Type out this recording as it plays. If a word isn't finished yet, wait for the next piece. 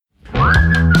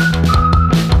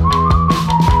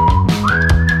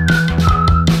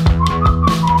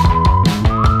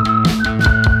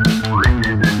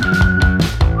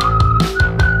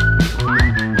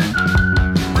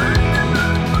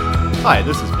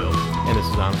And this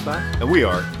is Anastas. And we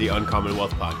are the Uncommon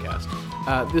Wealth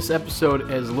Podcast. This episode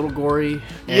is a little gory.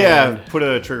 Put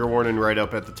a trigger warning right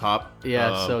up at the top.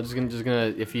 So just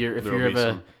gonna if you have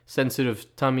a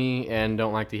sensitive tummy and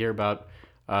don't like to hear about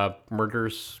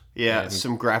murders.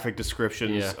 Some graphic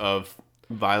descriptions of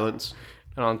violence.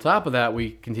 And on top of that,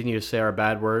 we continue to say our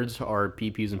bad words, our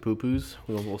pee-pees and poo-poos.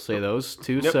 We'll say those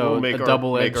too. Yep, so we'll make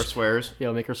our swears. Yeah,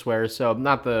 we'll make our swears. So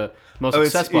not the most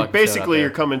successful. Basically, you're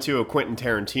coming to a Quentin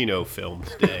Tarantino film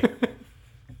today,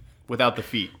 without the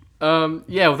feet.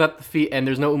 Without the feet, and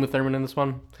there's no Uma Thurman in this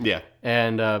one. Yeah,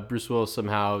 and Bruce Willis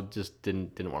somehow just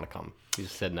didn't want to come. He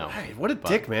just said no. Hey, what a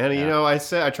dick, man! Yeah. You know, I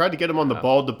tried to get him on the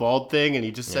bald to bald thing, and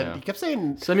he just said he kept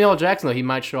saying Samuel L. Jackson though he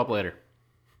might show up later.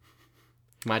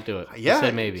 Might do it. Yeah, he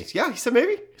said maybe. Yeah, he said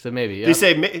maybe. He said maybe. Yeah.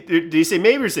 Did he say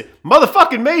maybe or say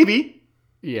motherfucking maybe?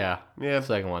 Yeah. The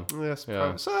second one. That's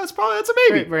a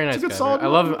maybe. Very nice. It's a good guy. solid. I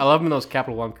love him. I love him in those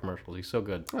Capital One commercials. He's so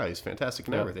good. Oh, he's fantastic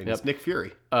in everything. It's Nick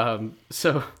Fury. Or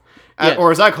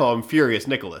as I call him, Furious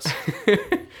Nicholas.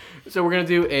 So we're gonna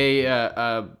do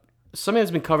a something that's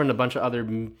been covered in a bunch of other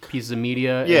pieces of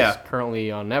media. Yeah. It's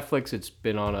currently on Netflix. It's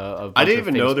been on a bunch I didn't of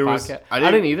even know there podcasts. was. I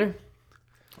didn't either.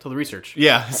 Until the research.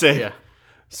 Yeah. Yeah.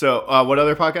 So, what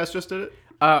other podcast just did it?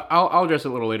 I'll address it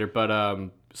a little later, but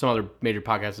some other major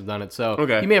podcasts have done it. So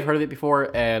you may have heard of it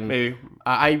before, and maybe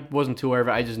I wasn't too aware of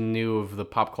it. I just knew of the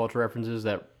pop culture references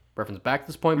that reference back to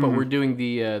this point. But we're doing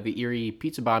the Erie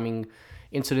Pizza Bombing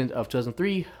incident of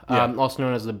 2003, also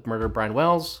known as the murder of Brian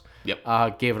Wells.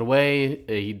 Yep. Gave it away.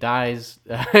 He dies.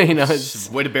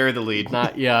 It's way to bury the lead.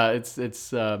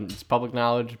 It's public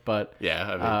knowledge, but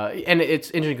and it's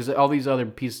interesting because all these other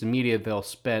pieces of media they'll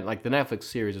spend like the Netflix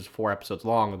series is 4 episodes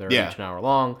long. They're each an hour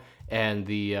long, and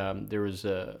there was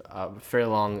a fairly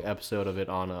long episode of it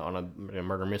on a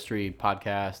murder mystery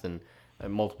podcast and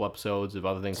multiple episodes of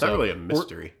other things. It's not really a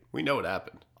mystery. We know what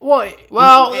happened. Well,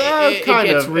 it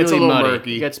gets really it's a little muddy.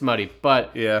 murky. It gets muddy,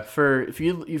 but yeah. For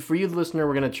you, the listener,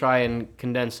 we're gonna try and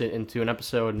condense it into an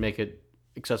episode and make it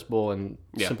accessible and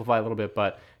simplify a little bit.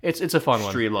 But it's a fun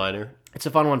one. Streamliner. It's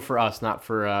a fun one for us, not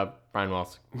for Brian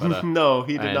Wells. But, no,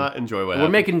 he did not enjoy what happened.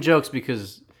 We're making jokes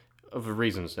because of the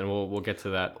reasons, and we'll get to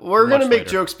that. We're gonna make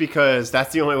jokes because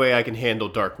that's the only way I can handle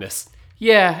darkness.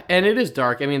 Yeah, and it is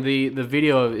dark. I mean, the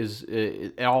video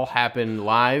it all happened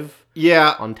live.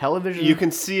 Yeah, on television. You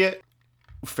can see it.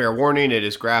 Fair warning, it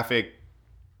is graphic.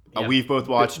 We've both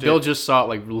watched it. Bill just saw it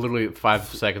like literally 5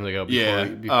 seconds ago.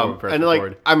 Before we pressed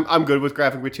record. I'm good with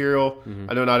graphic material. Mm-hmm.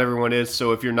 I know not everyone is,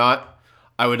 so if you're not,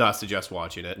 I would not suggest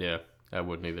watching it. Yeah, I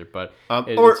wouldn't either. But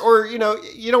or you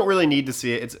don't really need to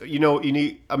see it. It's you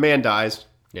need a man dies.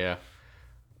 Yeah,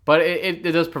 but it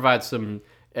does provide some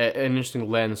an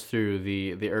interesting lens through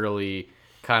the early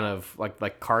kind of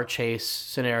like car chase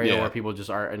scenario where people just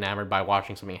are enamored by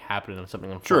watching something happen and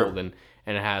something unfold and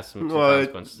it has some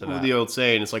consequences to that. The old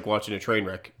saying, it's like watching a train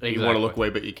wreck. Exactly. You want to look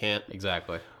away, but you can't.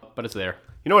 Exactly. But it's there.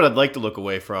 You know what I'd like to look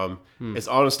away from is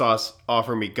Anastas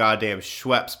offering me goddamn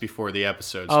Schweppes before the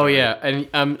episode started. Oh, yeah.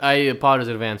 And I apologize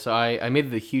in advance. So I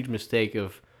made the huge mistake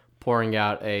of pouring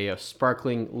out a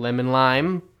sparkling lemon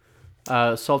lime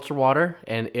seltzer water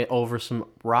and it over some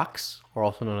rocks, or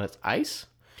also known as ice.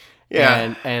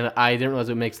 Yeah. And I didn't realize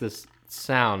it makes this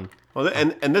sound. Well,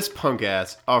 and this punk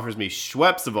ass offers me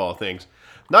Schweppes of all things.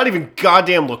 Not even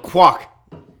goddamn Le Croix.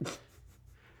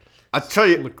 I tell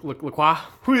you. Le Croix?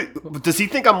 Who does he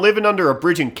think I'm living under a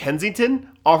bridge in Kensington?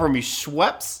 Offer me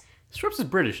Schweppes? Schweppes is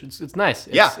British. It's nice.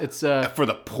 It's for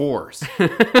the pores. Who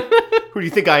do you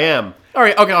think I am? All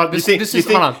right. Okay. Hold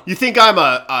on. You think I'm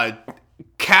a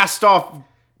cast off,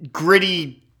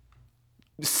 gritty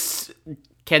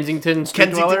Kensington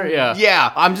dweller?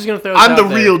 Yeah. I'm just going to throw this I'm out the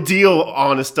there. real deal,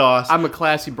 Anastas. I'm a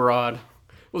classy broad.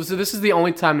 Well, so this is the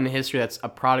only time in history that's a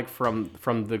product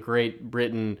from the Great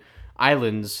Britain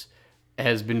Islands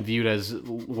has been viewed as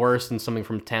worse than something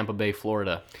from Tampa Bay,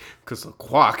 Florida. Because Le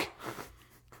Croix.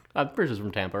 I'm pretty sure it's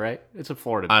from Tampa, right? It's a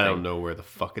Florida thing. I don't know where the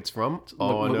fuck it's from.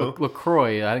 I know.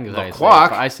 LaCroix, I think is how you say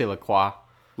it. I say La Croix.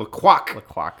 Le Croix. La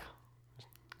Croix.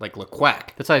 Like Le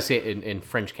Quack. That's how I say it in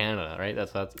French Canada, right?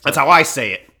 That's how I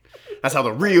say it. That's how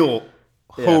the real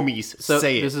homies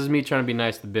say it. This is me trying to be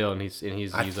nice to Bill, and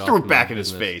he's I threw it back in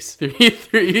his face.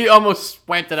 He almost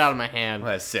wiped it out of my hand.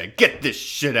 I said, "Get this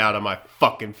shit out of my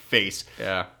fucking face."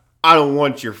 Yeah. I don't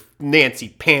want your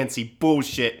Nancy Pantsy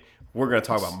bullshit. We're gonna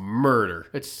talk about murder.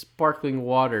 It's sparkling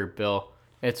water, Bill.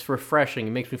 It's refreshing.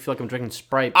 It makes me feel like I'm drinking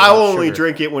Sprite. I'll only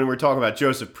drink it when we're talking about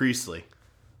Joseph Priestley.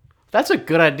 That's a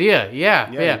good idea. Yeah.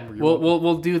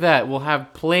 We'll do that. We'll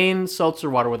have plain seltzer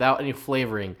water without any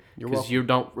flavoring because you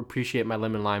don't appreciate my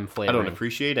lemon lime flavoring. I don't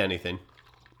appreciate anything.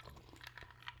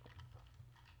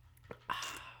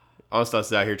 Anastas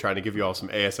is out here trying to give you all some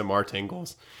ASMR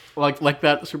tingles. Like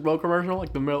that Super Bowl commercial,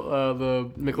 like the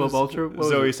Michelob Ultra.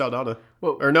 Zoe Saldana.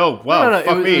 Well, or no, wow, no,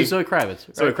 fuck me. It was Zoe Kravitz.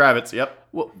 Right? Zoe Kravitz, yep.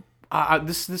 Well,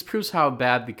 this proves how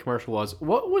bad the commercial was.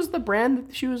 What was the brand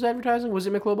that she was advertising? Was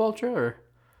it Michelob Ultra or?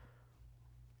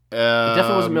 It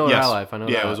definitely wasn't Miller High Life. I know.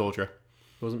 Yeah, that. It was Ultra. It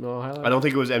wasn't Miller High Life. I don't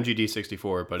think it was MGD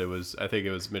 64, but I think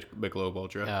it was Michelob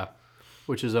Ultra. Yeah,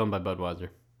 which is owned by Budweiser.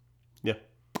 Yeah.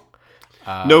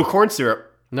 No corn syrup.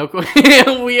 No corn.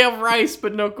 We have rice,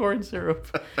 but no corn syrup.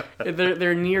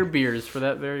 They're near beers for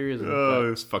that very reason. Oh,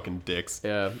 those fucking dicks.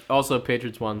 Yeah. Also,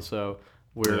 Patriots won, so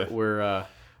we're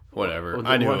whatever.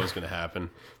 I knew it was gonna happen.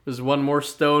 There's one more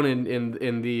stone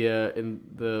in the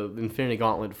Infinity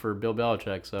Gauntlet for Bill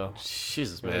Belichick. So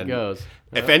Jesus, man. There it goes.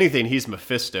 If anything, he's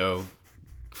Mephisto,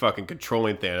 fucking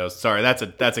controlling Thanos. Sorry, that's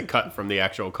a cut from the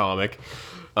actual comic.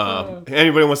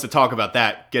 Anybody wants to talk about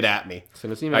that, get at me.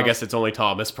 Send us email. I guess it's only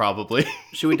Thomas, probably.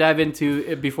 Should we dive into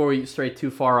it before we stray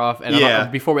too far off?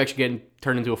 And before we actually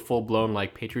turn into a full blown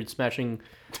like Patriot smashing.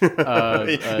 You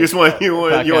want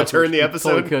to turn the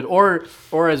episode? Totally could.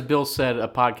 Or as Bill said, a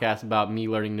podcast about me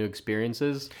learning new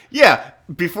experiences. Yeah.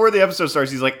 Before the episode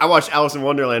starts, he's like, I watched Alice in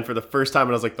Wonderland for the first time,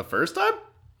 and I was like, the first time?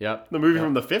 Yep. The movie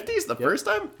from the 50s? The first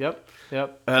time? Yep.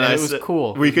 And it was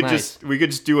cool. We could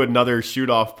just do another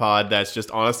shoot-off pod that's just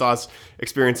Anastas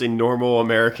experiencing normal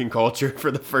American culture for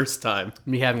the first time.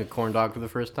 Me having a corn dog for the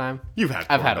first time.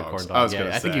 I've had a corn dog.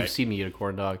 I think you've seen me eat a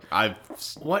corn dog. I've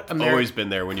always been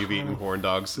there when you've eaten corn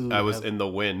dogs. I was in the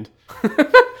wind.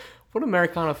 What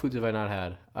Americana foods have I not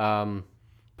had?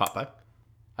 Pot pie?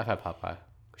 I've had pot pie.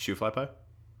 Shoe fly pie?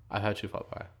 I've had shoe fly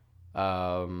pie.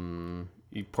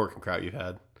 Pork and kraut you've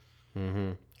had.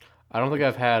 Mm-hmm. I don't think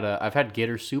I've had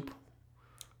gator soup.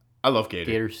 I love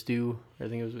gator. Gator stew. I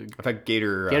think it was. I've had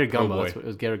gator gumbo. Po' boy. It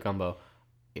was gator gumbo.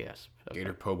 Yes.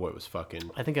 Gator po' boy was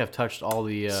fucking. I think I've touched all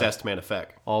the. Cest man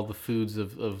effect. All the foods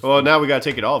of. Well, now we gotta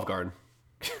take it Olive Garden.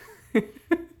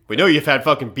 We know you've had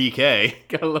fucking BK.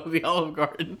 Gotta love the Olive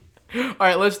Garden. All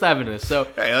right, let's dive into this. So.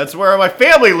 Hey, that's where my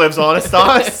family lives,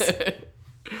 Anastas.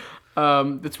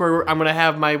 That's where I'm gonna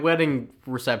have my wedding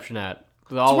reception at.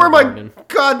 That's where my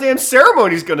goddamn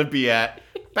ceremony's gonna be at.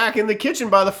 Back in the kitchen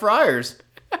by the fryers.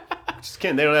 Just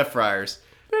kidding, they don't have fryers.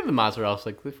 They have the mozzarella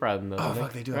stick. They fry them though. Oh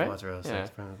fuck, they do have mozzarella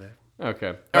sticks. Yeah.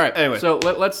 Okay. All right. Anyway, so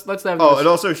let's dive into this. And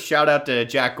also shout out to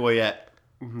Jack Goyette.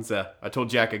 I told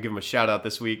Jack I'd give him a shout out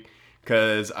this week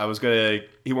because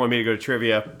he wanted me to go to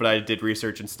trivia, but I did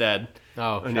research instead.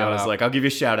 Oh, and I was like, I'll give you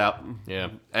a shout out. Yeah.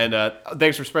 And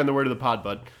thanks for spreading the word of the pod,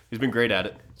 bud. He's been great at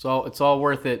it. It's all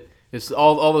worth it. It's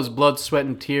all those blood, sweat,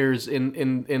 and tears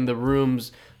in the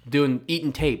rooms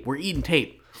eating tape. We're eating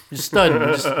tape. Just studying.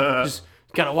 just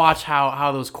gotta watch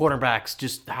how those quarterbacks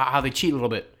just how they cheat a little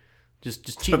bit.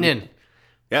 Just cheating in.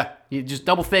 Yeah. You just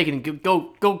double faking and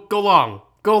go long.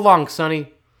 Go long,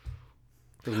 Sonny.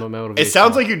 It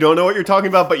sounds like you don't know what you're talking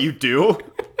about, but you do.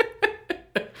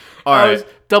 All right.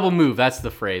 Double move. That's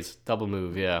the phrase. Double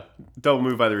move. Yeah. Double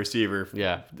move by the receiver.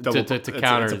 Yeah. To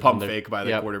counter. It's a pump fake by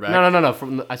the quarterback.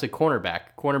 No. I said cornerback.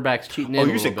 Cornerback's cheating in.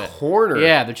 Oh, you said corner.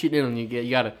 Yeah, they're cheating in, and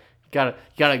you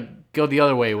gotta go the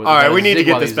other way. All right, we need to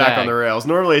get this back on the rails.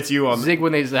 Normally, it's you on zig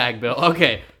when they zag, Bill.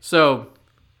 Okay, so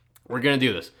we're gonna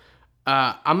do this.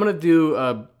 I'm gonna do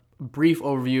a brief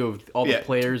overview of all the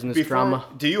players in this drama.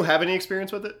 Do you have any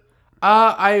experience with it?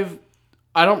 I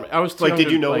was like, did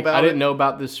you know about it? I didn't know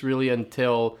about this really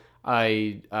until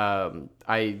I don't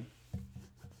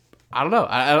know.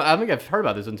 I don't think I've heard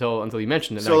about this until you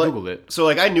mentioned it and I Googled it. So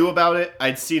I knew about it.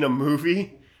 I'd seen a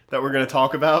movie that we're going to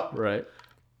talk about. Right.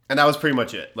 And that was pretty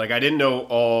much it. I didn't know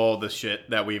all the shit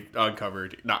that we've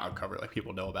uncovered. Not uncovered,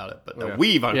 people know about it, but that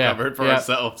we've uncovered for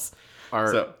ourselves.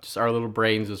 Just our little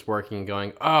brains is working and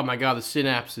going, oh my God, the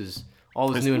synapses, all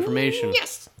this new information.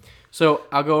 Yes. So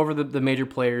I'll go over the major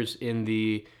players in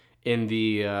the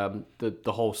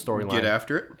whole storyline. Get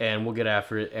after it. And we'll get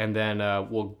after it, and then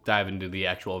we'll dive into the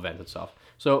actual event itself.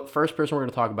 So first person we're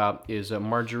going to talk about is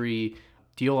Marjorie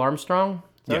Deal Armstrong.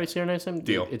 Is that how you say her name?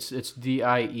 Deal. It's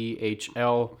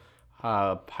Diehl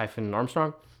hyphen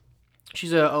Armstrong. She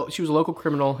was a local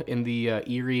criminal in the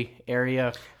Erie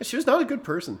area. She was not a good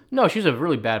person. No, she was a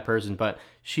really bad person, but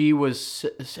she was,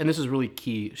 and this is really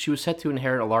key, she was set to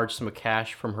inherit a large sum of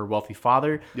cash from her wealthy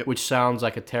father, which sounds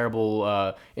like a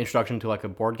terrible introduction to a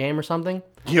board game or something.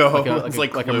 It's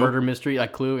like a murder mystery,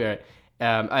 like Clue. Right?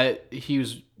 I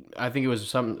think it was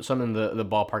something in the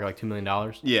ballpark of $2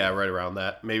 million. Yeah, right around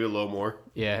that, maybe a little more.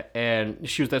 Yeah, and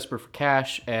she was desperate for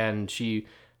cash, and she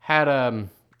had a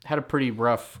pretty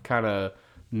rough kind of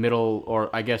middle,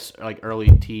 or I guess like early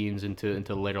teens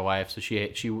into later life. So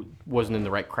she wasn't in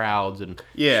the right crowds, and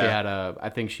she had I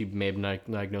think she may have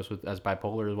diagnosed as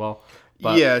bipolar as well.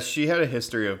 But, yeah, she had a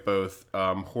history of both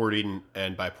hoarding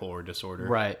and bipolar disorder.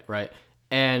 Right.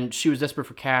 And she was desperate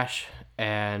for cash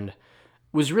and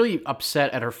was really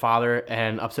upset at her father,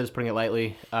 and upset is putting it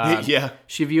lightly.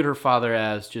 She viewed her father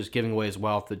as just giving away his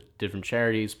wealth to different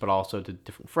charities, but also to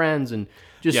different friends, and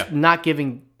just not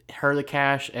giving her the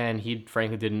cash, and he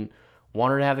frankly didn't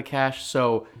want her to have the cash.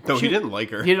 So he didn't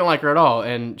like her. He didn't like her at all,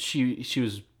 and she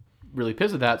was really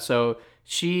pissed at that. So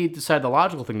she decided the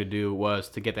logical thing to do was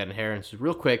to get that inheritance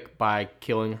real quick by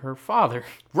killing her father.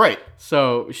 Right.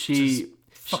 So she...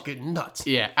 fucking nuts.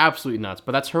 Yeah, absolutely nuts.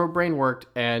 But that's how her brain worked,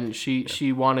 and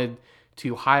she wanted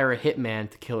to hire a hitman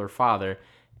to kill her father.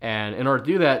 And in order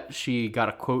to do that, she got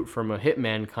a quote from a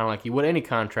hitman, kind of like you would any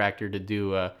contractor to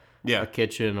do a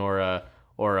kitchen or a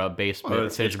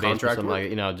basement, basement, something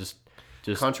like just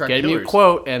contract get killers. Me a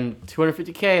quote and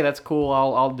 $250K. That's cool.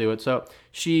 I'll do it. So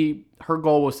her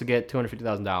goal was to get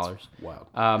 $250,000.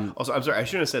 Wow. Also, I'm sorry, I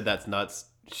shouldn't have said that's nuts.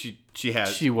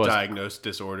 She was diagnosed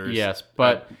disorders. Yes,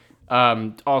 but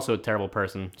also a terrible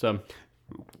person. So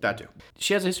that too.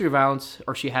 She has a history of violence,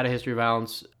 or she had a history of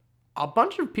violence. A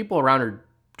bunch of people around her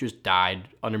just died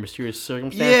under mysterious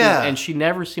circumstances, and she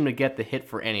never seemed to get the hit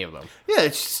for any of them. Yeah,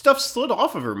 stuff slid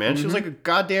off of her, man. She was like a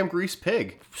goddamn greased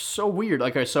pig. So weird.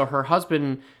 Like, so her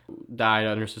husband died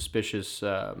under suspicious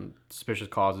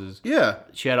causes. Yeah.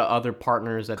 She had other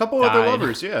partners that couple died. Other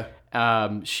lovers, yeah.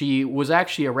 She was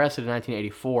actually arrested in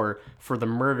 1984 for the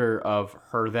murder of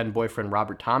her then boyfriend,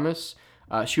 Robert Thomas.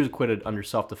 She was acquitted under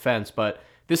self-defense, but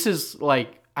this is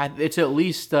like, it's at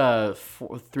least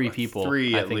three people,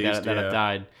 I think, that have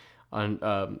died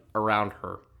around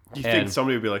her. You think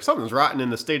somebody would be like, something's rotten in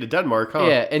the state of Denmark, huh?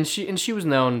 Yeah, and she was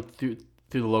known through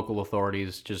the local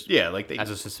authorities just as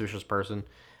a suspicious person.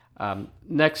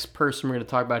 Next person we're going to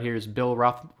talk about here is Bill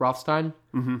Rothstein.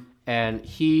 Mm-hmm. And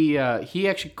he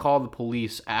actually called the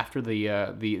police after the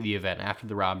event, after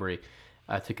the robbery,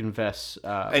 to confess.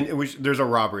 There's a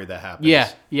robbery that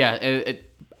happens. Yeah.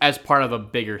 As part of a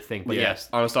bigger thing. But yes.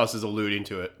 Anastas is alluding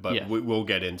to it, but we'll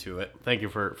get into it. Thank you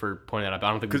for pointing that out. I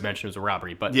don't think we mentioned it was a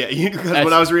robbery. But yeah, because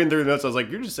when I was reading through the notes, I was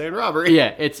like, you're just saying robbery.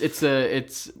 Yeah,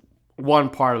 it's one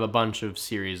part of a bunch of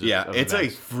series of it's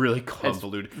events. a really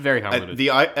convoluted. It's very convoluted. The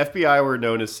FBI were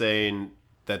known as saying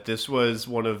that this was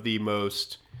one of the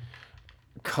most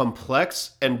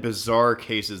complex and bizarre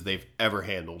cases they've ever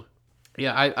handled.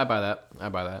 Yeah, I buy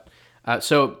that.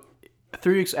 So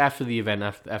 3 weeks after the event,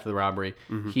 after the robbery,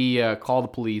 he called the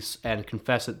police and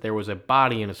confessed that there was a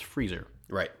body in his freezer.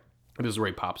 Right. This is where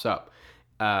he pops up.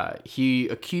 He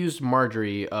accused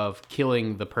Marjorie of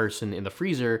killing the person in the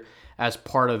freezer as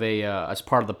part of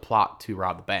the plot to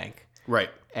rob the bank. Right.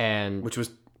 And which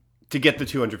was to get the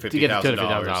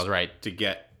 $250,000. Right. To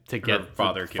get her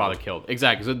father killed.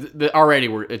 Exactly. So already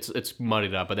it's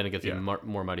muddied up, but then it gets even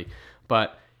more muddy.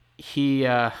 But he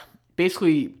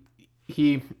basically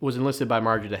he was enlisted by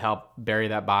Marjorie to help bury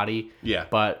that body. Yeah.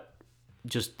 But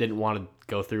just didn't want to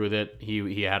go through with it.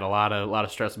 He had a lot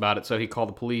of stress about it, so he called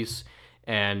the police,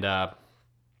 and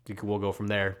we'll go from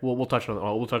there. We'll touch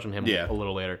on him a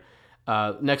little later.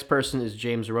 Next person is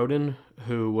James Roden,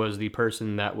 who was the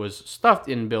person that was stuffed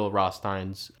in Bill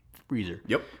Rothstein's freezer.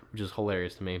 Yep. Which is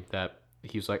hilarious to me that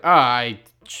he was like, I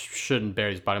shouldn't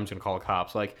bury his body. I'm just gonna call the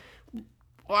cops. Like,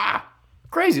 wow.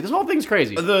 Crazy. This whole thing's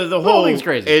crazy. The whole thing's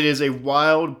crazy. It is a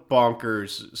wild,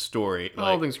 bonkers story. The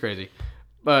whole thing's crazy.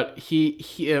 But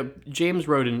James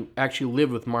Roden actually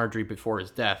lived with Marjorie before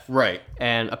his death. Right.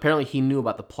 And apparently he knew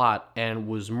about the plot and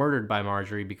was murdered by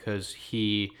Marjorie because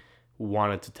he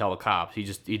wanted to tell the cops. He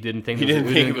didn't think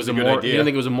it was a good idea. He didn't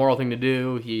think it was a moral thing to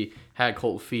do. He had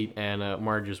cold feet, and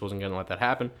Marjorie just wasn't going to let that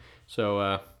happen.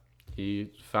 So he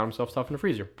found himself stuffed in a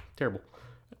freezer. Terrible.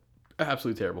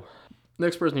 Absolutely terrible.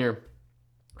 Next person here.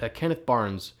 Kenneth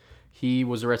Barnes, he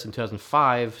was arrested in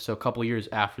 2005, so a couple of years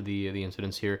after the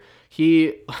incidents here.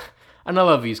 I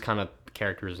love these kind of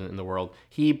characters in the world.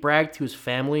 He bragged to his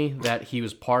family that he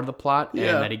was part of the plot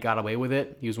and that he got away with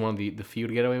it. He was one of the few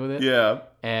to get away with it. Yeah.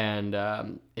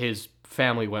 And his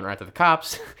family went right to the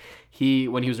cops.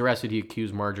 When he was arrested, he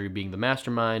accused Marjorie of being the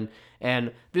mastermind.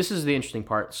 And this is the interesting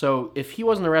part. So if he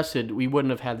wasn't arrested, we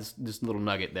wouldn't have had this little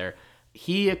nugget there.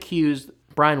 He accused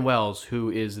Brian Wells, who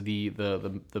is the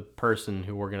person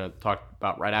who we're going to talk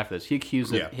about right after this. He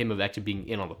accused him of actually being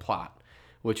in on the plot,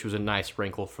 which was a nice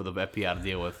wrinkle for the FBI to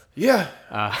deal with. Yeah.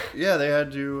 They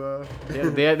had to...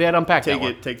 they had to unpack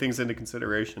take things into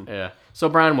consideration. Yeah. So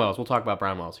Brian Wells, we'll talk about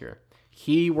Brian Wells here.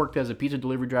 He worked as a pizza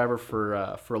delivery driver for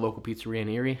a local pizzeria in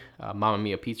Erie, Mamma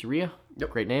Mia Pizzeria. Yep.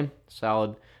 Great name,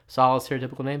 solid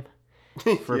stereotypical name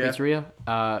for a pizzeria.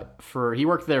 He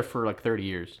worked there for like 30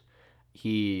 years.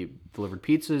 He delivered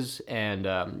pizzas,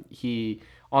 and he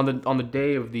on the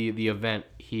day of the event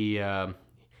he had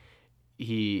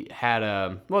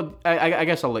a I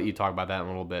guess I'll let you talk about that in a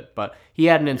little bit, but he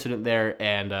had an incident there,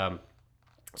 and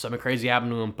something crazy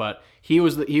happened to him. But he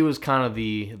was kind of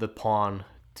the pawn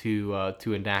to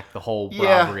enact the whole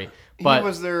robbery. But he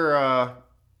was their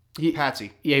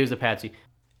patsy. Yeah, he was the patsy,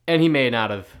 and he may not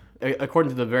have. According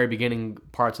to the very beginning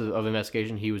parts of the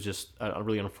investigation, he was just a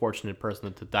really unfortunate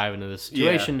person to dive into this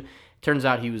situation. Yeah. Turns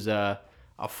out he was a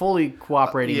fully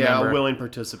cooperating member. A willing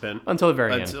participant. Until the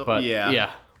very end. But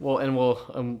well, and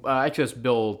we'll actually let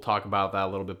Bill talk about that a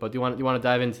little bit. But do you want to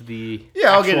dive into the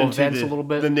I'll get into events a little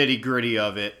bit? The nitty gritty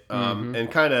of it,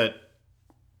 and kind of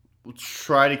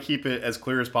try to keep it as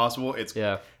clear as possible. It's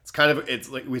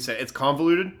like we said, it's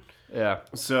convoluted. Yeah.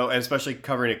 So, and especially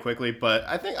covering it quickly, but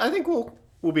I think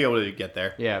we'll be able to get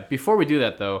there. Yeah. Before we do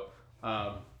that, though.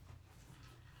 Oh,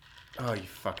 you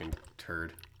fucking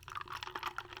turd.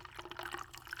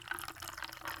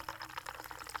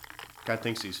 God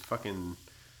thinks he's fucking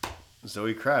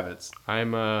Zoe Kravitz.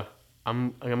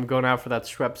 I'm going out for that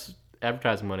Schweppes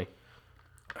advertising money.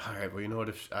 All right. Well, you know what?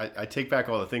 If I take back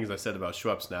all the things I said about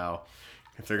Schweppes now.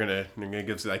 If they're gonna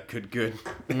give us that good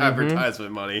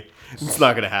advertisement money, it's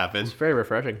not gonna happen. It's very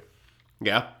refreshing.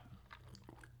 Yeah.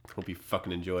 Hope you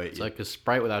fucking enjoy it. It's like a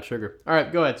Sprite without sugar. All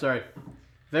right, go ahead. Sorry.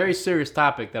 Very serious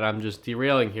topic that I'm just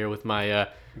derailing here with my...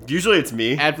 Usually it's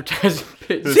me. Advertising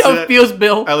pitch. See how it feels,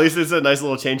 Bill? At least it's a nice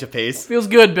little change of pace. Feels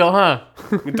good, Bill, huh?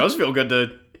 It does feel good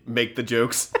to make the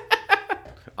jokes.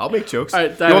 I'll make jokes. All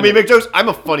right, you want me to make jokes? I'm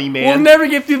a funny man. We'll never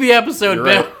get through the episode, You're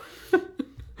Bill.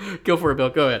 Right. Go for it, Bill.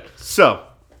 Go ahead. So,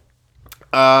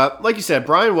 like you said,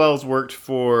 Brian Wells worked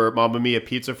for Mamma Mia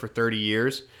Pizza for 30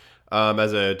 years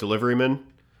as a deliveryman.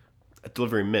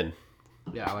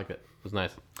 Yeah, I like it. It was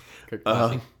nice.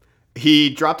 He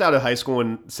dropped out of high school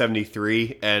in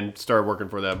 1973 and started working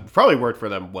for them. Probably worked for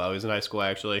them while he was in high school,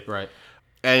 actually. Right.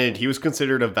 And he was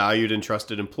considered a valued and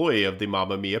trusted employee of the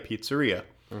Mamma Mia Pizzeria.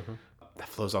 Mm-hmm. That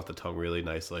flows off the tongue really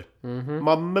nicely. Mm-hmm.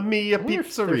 Mamma Mia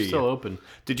Pizzeria. They're still open.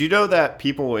 Did you know that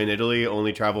people in Italy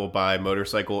only travel by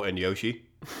motorcycle and Yoshi?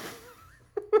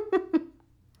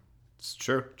 It's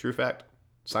true. True fact.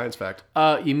 Science fact.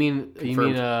 You mean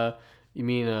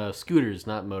scooters,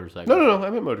 not motorcycles? No. I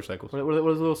meant motorcycles. What are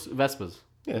those little Vespas?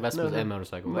 Yeah, Vespas and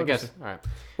motorcycles. I guess. All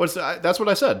right. That's what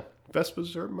I said.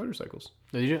 Vespas are motorcycles.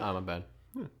 Did you? Oh, my bad.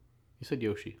 Yeah. You said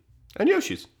Yoshi. And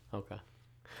Yoshis. Okay.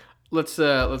 Let's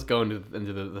go into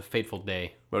the fateful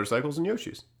day. Motorcycles and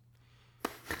Yoshis.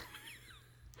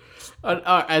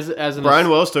 Brian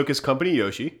Wells took his company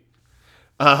Yoshi.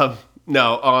 No,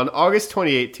 on August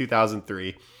 28,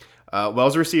 2003,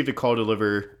 Wells received a call to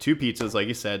deliver 2 pizzas, like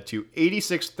you said, to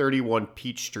 8631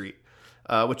 Peach Street,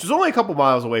 which was only a couple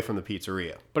miles away from the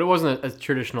pizzeria. But it wasn't a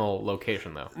traditional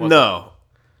location, though. No,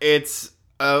 it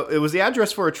was the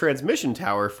address for a transmission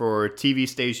tower for TV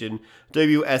station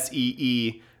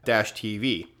WSEE-TV.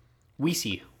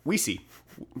 Weesey.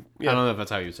 Yeah. I don't know if that's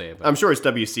how you say it. But I'm sure it's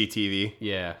WCTV.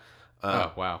 Yeah.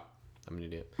 Oh wow, I'm an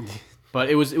idiot.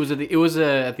 But it was at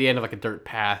the end of like a dirt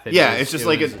path. It's just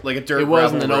like a dirt. It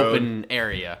wasn't an road. Open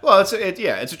area. Well, it's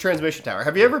a transmission tower.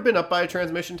 Have you ever been up by a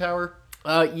transmission tower?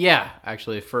 Yeah,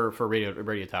 actually for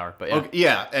radio tower. But yeah, okay,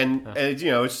 yeah, and it's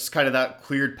just kind of that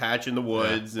cleared patch in the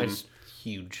woods, and it's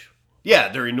huge. Yeah,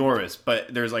 they're enormous.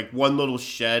 But there's like one little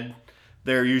shed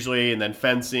there usually, and then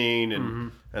fencing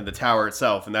and the tower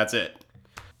itself, and that's it.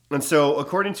 And so,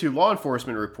 according to law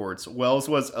enforcement reports, Wells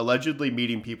was allegedly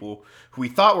meeting people who he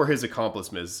thought were his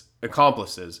accomplices,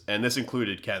 and this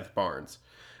included Kenneth Barnes.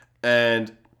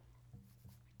 And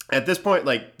at this point,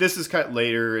 like, this is kind of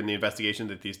later in the investigation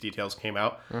that these details came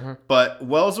out, but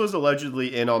Wells was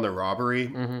allegedly in on the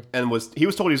robbery, and he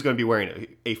was told he was going to be wearing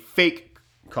a fake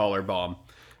collar bomb.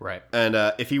 Right. And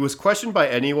if he was questioned by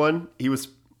anyone, he was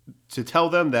to tell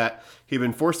them that he'd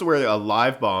been forced to wear a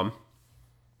live bomb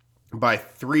by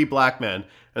 3 black men,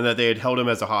 and that they had held him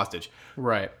as a hostage.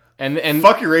 Right. And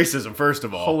fuck your racism, first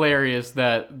of all. Hilarious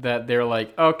that they're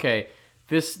like, okay,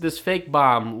 this fake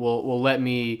bomb will let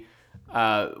me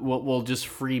will just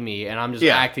free me, and I'm just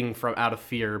acting out of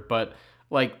fear. But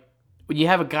like when you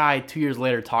have a guy 2 years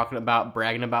later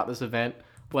bragging about this event,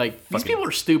 like these people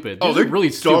are stupid. They're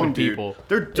really stupid people.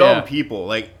 They're dumb people.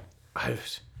 Like,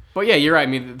 but yeah, you're right. I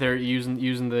mean, they're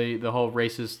using the whole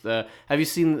racist. Have you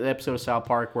seen the episode of South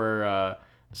Park where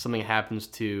something happens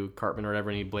to Cartman or whatever,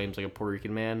 and he blames like a Puerto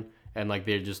Rican man, and like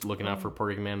they're just looking out for Puerto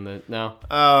Rican man. No.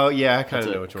 Oh yeah, I kind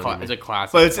of know which one. It's a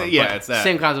classic. But it's that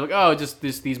same concept. Like just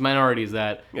these minorities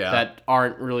that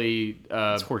aren't really.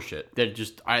 It's horseshit. They're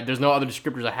just. There's no other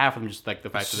descriptors I have for them. Just like the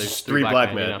fact that there's three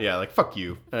black men. Yeah, like fuck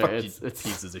you. Fuck you. It's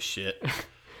pieces of shit.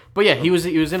 But yeah, he was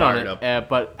in on it.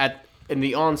 But in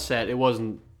the onset, it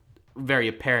wasn't very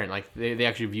apparent. Like they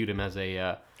actually viewed him as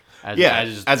a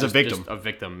as a victim. Just a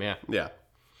victim. Yeah. Yeah.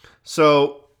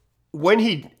 So when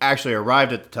he actually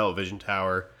arrived at the television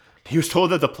tower, he was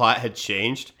told that the plot had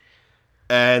changed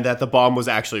and that the bomb was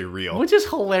actually real. Which is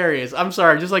hilarious. I'm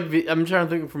sorry. Just like I'm trying to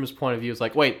think from his point of view. It's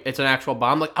like, wait, it's an actual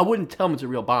bomb. Like I wouldn't tell him it's a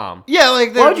real bomb. Yeah.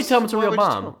 Like why would you tell him it's a real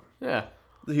bomb? Yeah.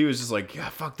 He was just like, yeah,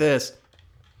 fuck this.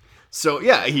 So,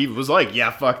 yeah, he was like,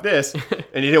 yeah, fuck this.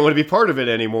 And he didn't want to be part of it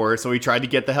anymore, so he tried to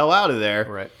get the hell out of there.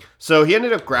 Right. So he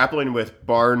ended up grappling with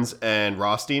Barnes and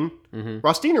Rothstein. Mm-hmm.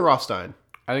 Rothstein or Rothstein?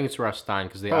 I think it's Rothstein,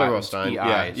 because they are Rothstein.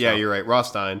 Yeah, you're right,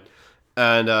 Rothstein.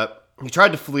 And he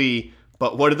tried to flee,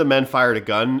 but one of the men fired a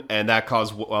gun, and that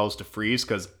caused Wells to freeze,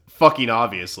 because fucking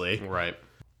obviously. Right.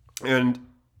 And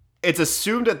it's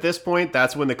assumed at this point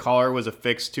that's when the collar was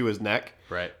affixed to his neck.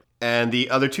 Right. And the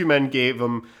other two men gave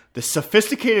him the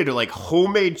sophisticated, like,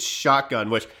 homemade shotgun,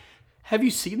 which... Have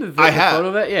you seen the photo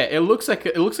of that? Yeah, it looks like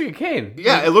a cane.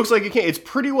 Yeah, it looks like a cane. It's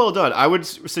pretty well done. I would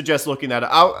suggest looking at it.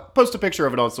 I'll post a picture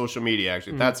of it on social media,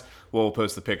 actually. Mm-hmm. That's what we'll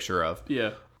post the picture of.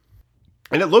 Yeah.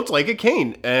 And it looked like a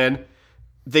cane. And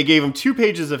they gave him 2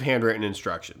 pages of handwritten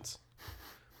instructions.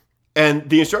 And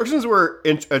the instructions were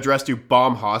addressed to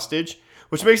bomb hostage,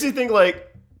 which makes you think,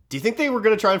 like, do you think they were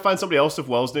going to try and find somebody else if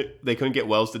they couldn't get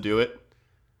Wells to do it?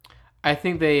 I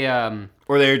think they...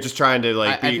 or they were just trying to,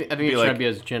 like... I think they're trying to be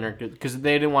as generic, because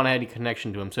they didn't want to have any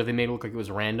connection to him. So if they made it look like it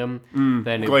was random,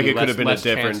 then it could have been a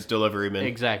different deliveryman.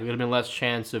 Exactly. It would have been less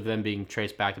chance of them being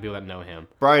traced back to people that know him.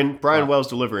 Brian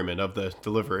Wells, deliveryman of the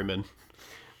deliveryman.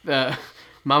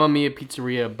 Mamma Mia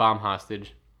Pizzeria bomb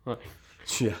hostage.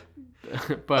 Yeah.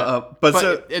 But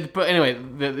anyway,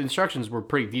 the instructions were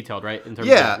pretty detailed, right? In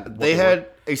terms of they had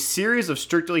a series of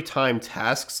strictly timed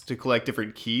tasks to collect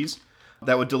different keys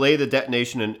that would delay the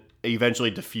detonation and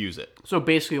eventually defuse it. So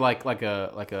basically, like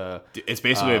a. It's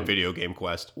basically a video game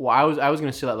quest. Well, I was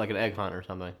going to say that like an egg hunt or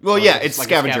something. Well, yeah, it's like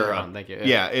scavenger hunt. Thank you.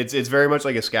 Yeah, it's very much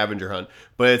like a scavenger hunt,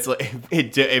 but it's like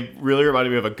it really reminded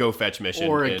me of a go fetch mission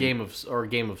or a game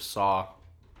of Saw.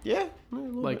 Yeah,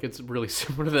 like it's really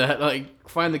similar to that. Like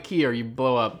find the key or you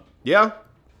blow up. Yeah.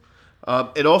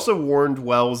 It also warned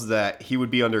Wells that he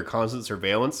would be under constant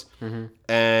surveillance,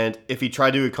 and if he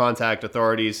tried to contact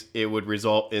authorities, it would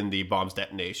result in the bomb's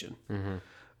detonation. Mm-hmm.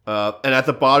 And at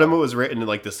the bottom, it was written in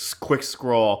like this quick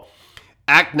scroll: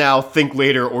 "Act now, think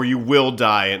later, or you will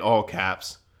die," in all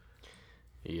caps.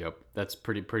 Yep, that's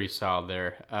pretty solid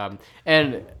there.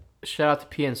 And shout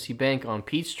out to PNC Bank on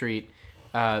Peach Street.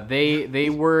 They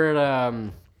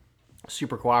weren't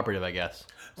super cooperative, I guess,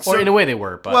 or in a way they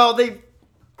were. But well,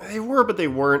 They were, but they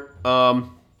weren't.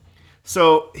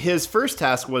 So his first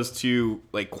task was to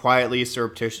like quietly,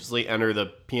 surreptitiously enter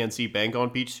the PNC Bank on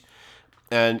Peach,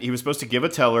 and he was supposed to give a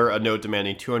teller a note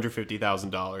demanding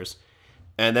 $250,000,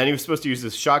 and then he was supposed to use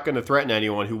his shotgun to threaten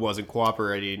anyone who wasn't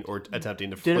cooperating or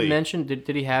attempting to flee. Did it mention?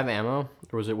 Did he have ammo,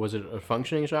 or was it a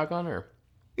functioning shotgun, or?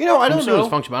 I don't know. It was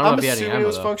functioning, but I don't know if he had any ammo. It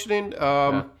was functioning.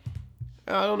 I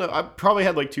don't know. I probably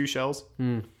had like 2 shells.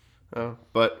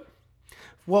 But.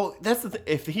 Well, that's the thing.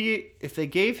 If they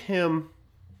gave him,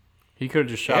 he could have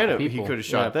just shot people. He could have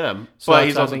shot them. So but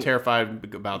he's also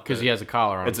terrified about because he has a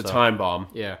collar on. It's a time bomb.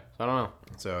 Yeah, I don't know.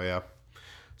 So yeah,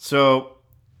 so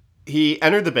he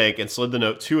entered the bank and slid the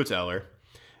note to a teller,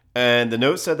 and the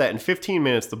note said that in 15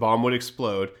 minutes the bomb would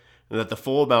explode, and that the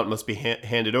full amount must be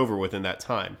handed over within that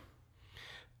time.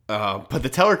 But the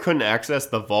teller couldn't access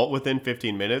the vault within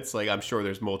 15 minutes. Like I'm sure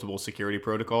there's multiple security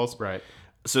protocols. Right.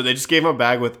 So they just gave him a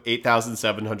bag with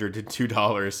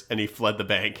 $8,702, and he fled the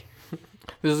bank.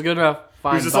 This is good enough.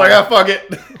 Fine. He was just like, "Ah, fuck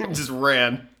it," and just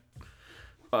ran.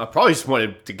 Probably just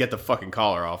wanted to get the fucking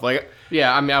collar off. Like,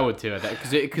 yeah, I mean, I would too at that because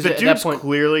the at dude's that point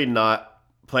clearly not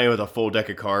playing with a full deck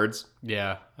of cards.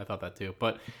 Yeah, I thought that too.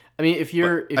 But I mean, if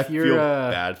you're I feel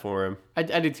bad for him. I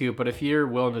do too. But if you're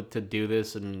willing to do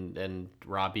this and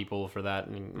rob people for that,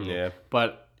 yeah.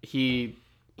 But he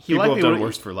people have done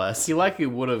worse for less. He likely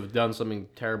would have done something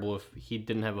terrible if he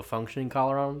didn't have a functioning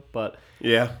collar on. But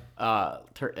yeah,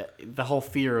 the whole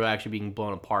fear of actually being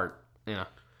blown apart,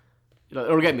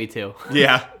 it'll get me too.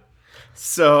 Yeah.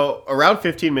 So around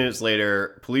 15 minutes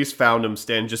later, police found him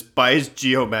standing just by his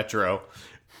Geo Metro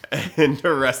and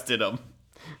arrested him.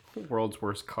 World's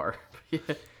worst car. There's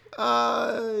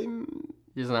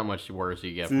not much worse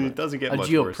you get from it. Doesn't get much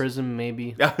Geo worse. Prism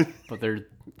maybe, but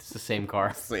it's the same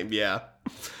car. Same, yeah.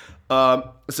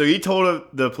 So he told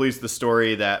the police the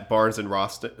story that Barnes and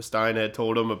Rothstein had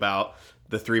told him about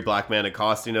the 3 black men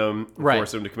accosting him,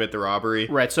 forced him to commit the robbery.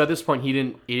 Right. So at this point, he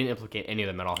didn't implicate any of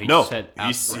them at all. He just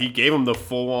said he gave him the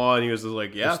full on. He was just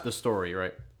like, yeah, the story,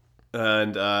 right?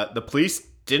 And the police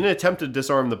didn't attempt to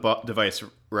disarm the device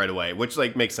right away, which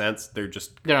like makes sense. They're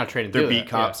not trained to do that. They're beat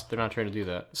cops. Yeah, they're not trained to do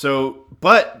that. So,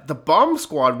 but the bomb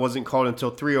squad wasn't called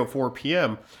until 3:04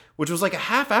 p.m., which was like a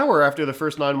half hour after the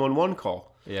first 911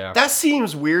 call. Yeah, that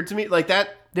seems weird to me. Like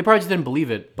that. They probably just didn't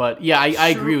believe it, but yeah, I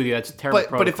agree with you. That's a terrible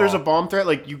protocol. But if there's a bomb threat,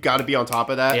 like you got to be on top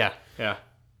of that. Yeah.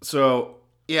 So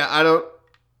yeah,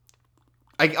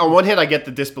 on one hand, I get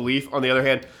the disbelief. On the other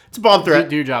hand, it's a bomb threat.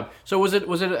 Do your job. So was it?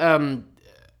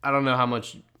 I don't know how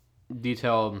much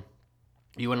detail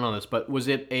you went on this, but was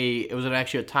it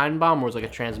actually a time bomb or was it like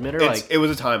a transmitter? It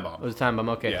was a time bomb. It was a time bomb.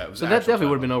 Okay. Yeah, it was so that definitely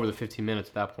would have been over the 15 minutes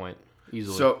at that point,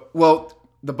 easily. So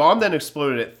the bomb then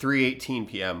exploded at 3:18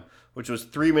 p.m., which was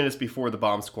 3 minutes before the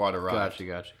bomb squad arrived.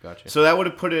 Gotcha. So that would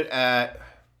have put it at.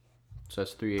 So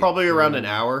that's 3. Probably around an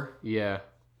hour. Yeah.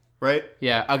 Right?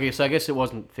 Yeah. Okay. So I guess it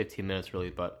wasn't 15 minutes really,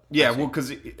 but. Yeah. Well,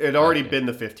 because it had already been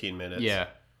the 15 minutes. Yeah.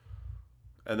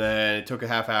 And then it took a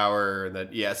half hour, and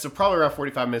then so probably around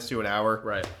 45 minutes to an hour.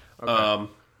 Right. Okay.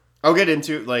 I'll get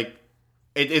into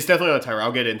it's definitely on a timer.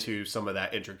 I'll get into some of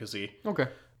that intricacy. Okay.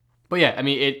 But yeah, I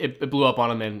mean, it blew up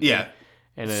on him,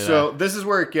 and so this is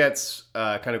where it gets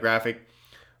kind of graphic.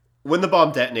 When the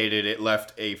bomb detonated, it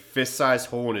left a fist-sized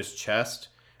hole in his chest,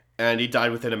 and he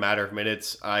died within a matter of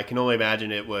minutes. I can only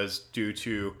imagine it was due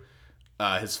to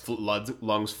his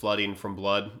lungs flooding from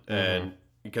blood, and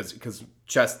because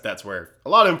chest, that's where a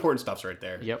lot of important stuff's right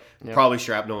there. Yep. Probably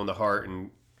shrapnel in the heart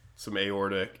and some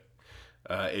aortic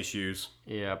issues.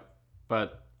 Yeah,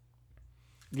 but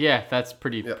yeah, that's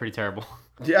pretty terrible.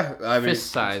 Yeah, I mean,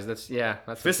 fist size. That's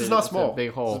fist is not small. It's a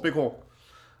big hole. It's a big hole.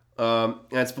 And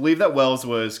it's believed that Wells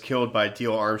was killed by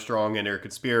Deal Armstrong and their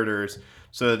conspirators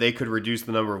so that they could reduce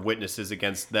the number of witnesses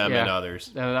against them and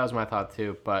others. That was my thought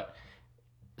too. But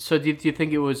so do you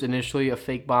think it was initially a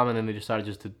fake bomb and then they decided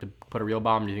just to put a real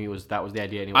bomb? Do you think that was the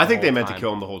idea anyway? I think they meant to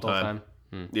kill him the whole time.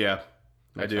 Yeah,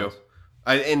 Makes I do. Sense.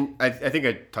 I think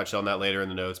I touched on that later in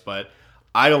the notes, but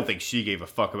I don't think she gave a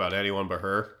fuck about anyone but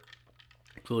her.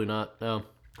 Absolutely not. No.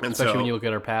 And especially when you look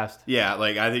at her past. Yeah,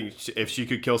 like I think if she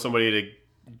could kill somebody to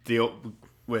deal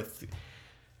with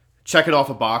checking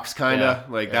off a box, kind of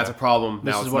that's a problem.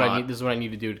 This is what I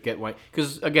need to do to get white.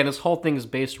 Because again, this whole thing is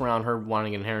based around her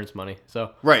wanting inheritance money.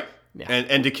 So right,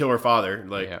 and to kill her father.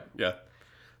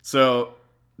 So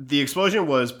the explosion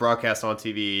was broadcast on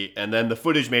TV, and then the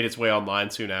footage made its way online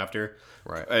soon after.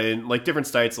 Right, and like different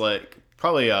sites, like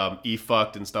probably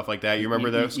eFucked and stuff like that. You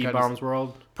remember those? E-Bombs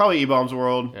World. Probably E-Bombs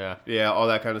World. Yeah, all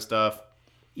that kind of stuff.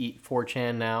 Eat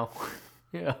 4chan now.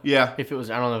 Yeah. If it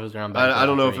was, I don't know if it was around back. I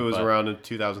don't know if it was around in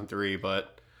 2003,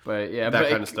 but yeah, that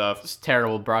kind of stuff. It's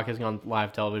terrible. Broadcasting on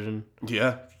live television.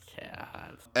 Yeah. Yeah.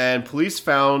 And police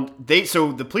found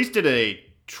the police did a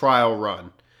trial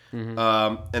run,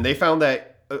 and they found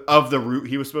that of the route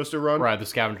he was supposed to run. Right, the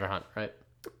scavenger hunt. Right.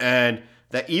 And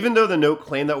that even though the note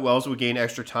claimed that Wells would gain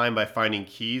extra time by finding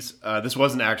keys, this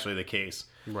wasn't actually the case.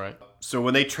 Right. So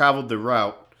when they traveled the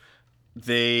route,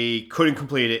 they couldn't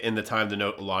complete it in the time the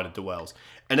note allotted to Wells.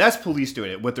 And that's police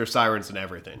doing it with their sirens and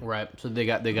everything. Right. So they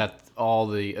got all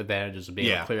the advantages of being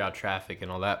able to clear out traffic and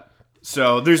all that.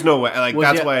 So there's no way.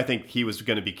 That's why I think he was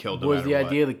going to be killed. Was the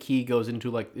idea the key goes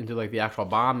into the actual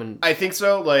bomb? And I think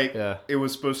so. It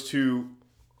was supposed to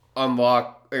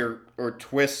unlock or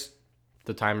twist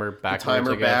the timer back.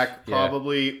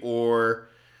 Probably, or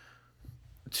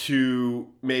to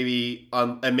maybe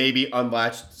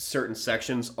unlatch certain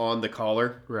sections on the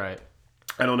collar. Right.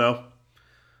 I don't know.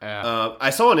 I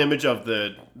saw an image of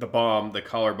the bomb, the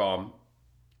collar bomb,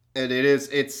 and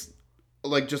it's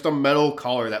like just a metal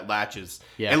collar that latches.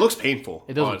 Yeah. It looks painful.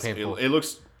 It does look painful. It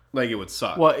looks like it would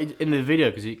suck. Well, in the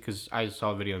video, because I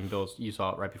saw a video and Bill, you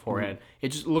saw it right beforehand. It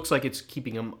just looks like it's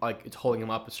keeping him, like it's holding him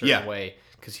up a certain way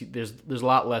because there's a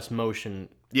lot less motion.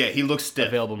 Yeah, he looks stiff.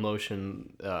 Available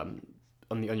motion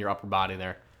on your upper body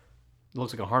there. It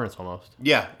looks like a harness almost.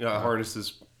 Yeah, a harness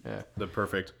is the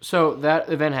perfect. So that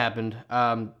event happened.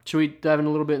 Should we dive in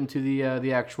a little bit into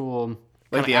the actual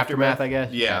the aftermath, I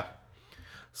guess? Yeah.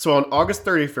 So on August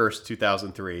 31st,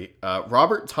 2003,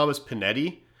 Robert Thomas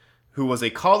Panetti, who was a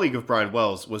colleague of Brian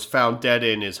Wells, was found dead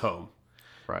in his home.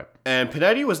 Right. And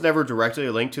Panetti was never directly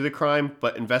linked to the crime,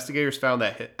 but investigators found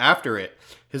that after it,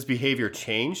 his behavior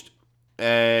changed,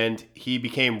 and he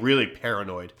became really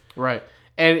paranoid. Right.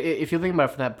 And if you think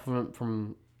about it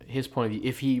from his point of view,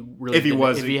 if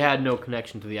he had no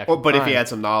connection to the actual crime, if he had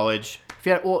some knowledge,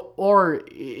 or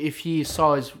if he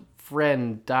saw his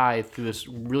friend die through this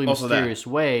really mysterious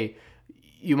way,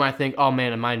 you might think, oh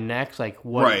man, am I next? Like,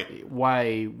 what? Right. Why?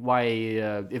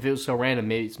 If it was so random,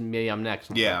 maybe I'm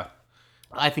next. Yeah.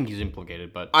 I think he's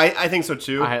implicated, but I think so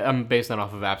too. I'm basing that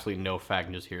off of absolutely no fact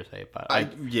and just hearsay, but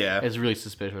it's really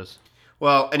suspicious.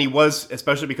 Well, and he was,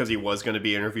 especially because he was going to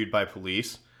be interviewed by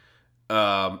police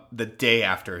the day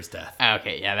after his death.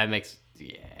 Okay, yeah, that makes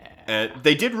And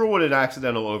they did rule it an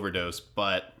accidental overdose,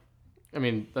 but I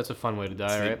mean that's a fun way to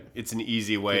die, right? It's an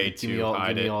easy way to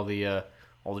hide it. Give me all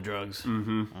the drugs.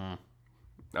 Mm-hmm.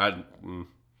 That's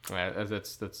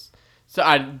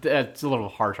it's a little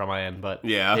harsh on my end, but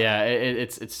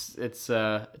it's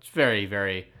very,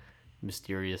 very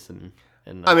mysterious and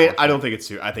I mean, I don't think it's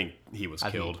true. I think he was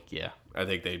killed. I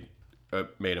think they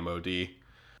made him OD.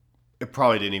 It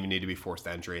probably didn't even need to be forced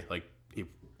entry. Like he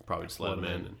probably just let him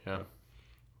in.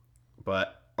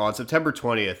 But on September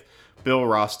 20th, Bill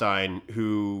Rothstein,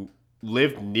 who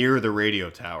lived near the radio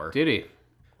tower, did he?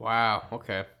 Wow.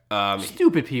 Okay.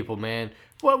 Stupid people, man.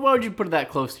 Why would you put it that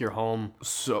close to your home?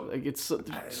 So like, it's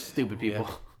stupid people.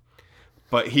 Yeah.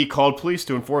 But he called police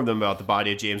to inform them about the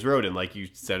body of James Roden, like you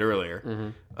said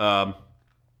earlier. Mm-hmm.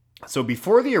 So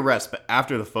before the arrest, but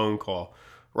after the phone call,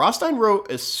 Rothstein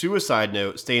wrote a suicide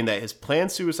note stating that his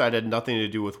planned suicide had nothing to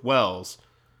do with Wells,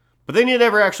 but then he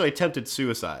never actually attempted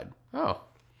suicide. Oh.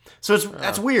 So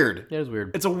that's weird. It is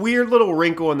weird. It's a weird little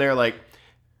wrinkle in there, like...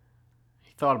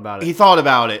 He thought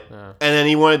about it. And then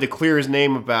he wanted to clear his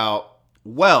name about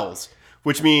Wells,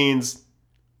 which means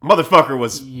motherfucker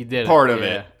was part of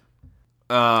it.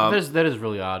 That is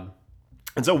really odd.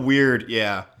 It's a weird,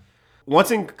 yeah. Once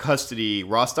in custody,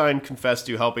 Rothstein confessed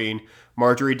to helping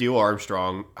Marjorie Deal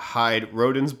Armstrong hide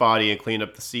Roden's body and clean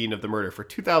up the scene of the murder for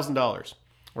 $2,000.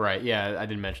 Right. Yeah, I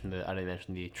didn't mention the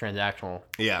transactional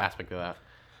aspect of that.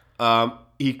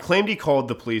 He claimed he called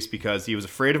the police because he was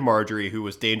afraid of Marjorie, who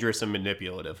was dangerous and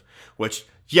manipulative. Which,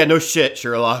 yeah, no shit,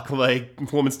 Sherlock.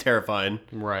 Like, woman's terrifying.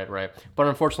 Right. But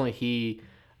unfortunately, he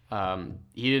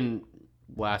didn't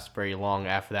last very long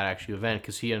after that actual event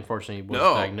because he unfortunately was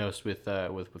diagnosed with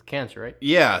cancer, right?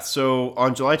 Yeah. So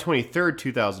on July 23rd,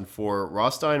 2004,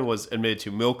 Rothstein was admitted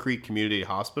to Mill Creek Community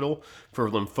Hospital for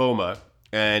lymphoma,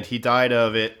 and he died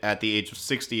of it at the age of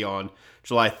 60 on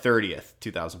July 30th,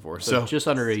 2004. So just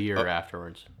under a year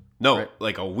afterwards. No, right?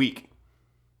 Like a week.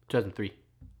 2003.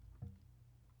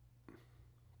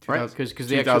 Right? Because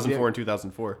 2004 and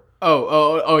 2004.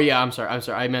 Oh yeah. I'm sorry.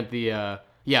 I meant the.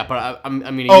 Yeah, but I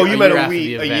mean. You meant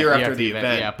a year after the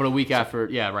event. Yeah, but a week after.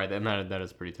 Yeah, right. That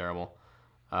is pretty terrible.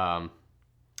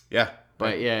 Yeah,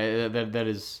 but yeah, that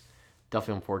is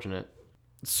definitely unfortunate.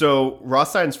 So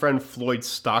Rothstein's friend Floyd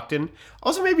Stockton,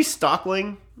 also maybe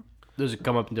Stockling. Does it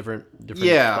come up in different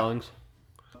spellings?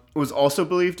 Was also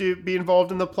believed to be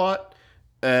involved in the plot,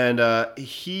 and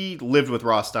he lived with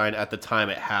Rothstein at the time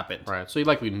it happened. Right, so he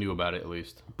likely knew about it at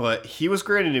least. But he was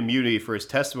granted immunity for his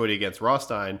testimony against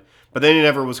Rothstein, but then he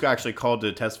never was actually called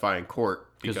to testify in court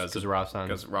because Rothstein.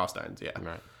 Because Rothstein's, yeah.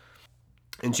 Right.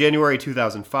 In January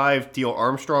 2005, Deal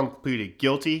Armstrong pleaded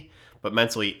guilty, but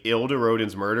mentally ill to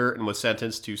Roden's murder and was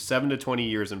sentenced to 7 to 20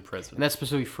 years in prison. And that's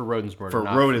specifically for Roden's murder,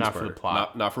 for the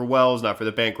plot. Not for Wells, not for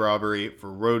the bank robbery,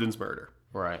 for Roden's murder.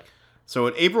 Right. So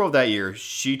in April of that year,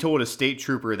 she told a state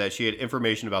trooper that she had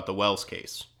information about the Wells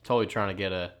case. Totally trying to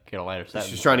get a lighter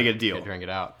sentence. She's trying to get a deal. Trying to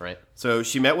get out, right? So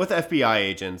she met with FBI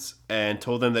agents and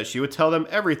told them that she would tell them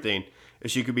everything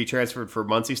if she could be transferred from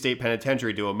Muncie State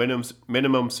Penitentiary to a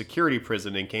minimum security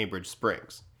prison in Cambridge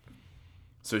Springs.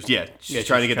 So she's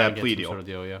trying to get that plea deal. Sort of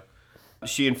deal. Yeah.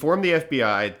 She informed the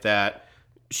FBI that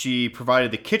she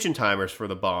provided the kitchen timers for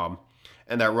the bomb,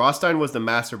 and that Rothstein was the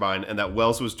mastermind, and that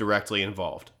Wells was directly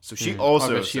involved. So she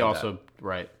also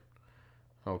right.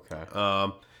 Okay.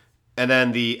 And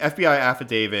then the FBI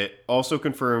affidavit also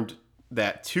confirmed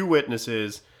that 2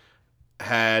 witnesses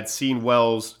had seen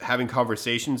Wells having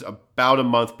conversations about a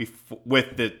month before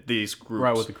with these groups.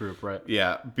 Right, with the group, right.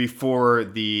 Yeah, before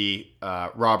the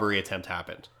robbery attempt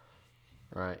happened.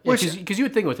 Right. Yeah, because you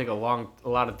would think it would take a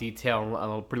lot of detail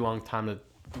and a pretty long time to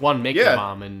make the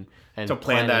bomb and to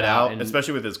plan that out, and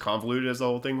especially with as convoluted as the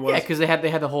whole thing was. Yeah, because they had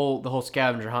the whole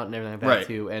scavenger hunt and everything like that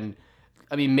too. And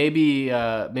I mean, maybe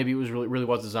it was really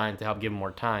was designed to help give him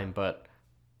more time, but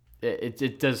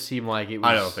it does seem like it was.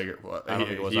 I don't think it was. I don't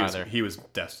think it was either. He was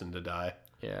destined to die.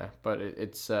 Yeah, but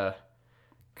it's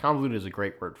convoluted is a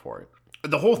great word for it.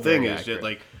 The whole thing is just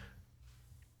like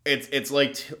it's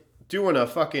like doing a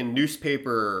fucking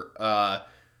newspaper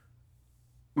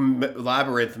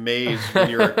labyrinth maze when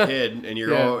you're a kid and you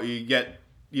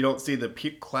don't see the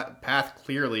path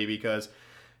clearly because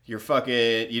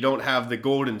you don't have the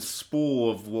golden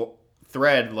spool of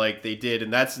thread like they did,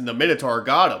 and that's in the Minotaur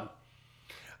got him.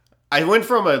 I went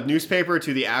from a newspaper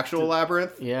to the actual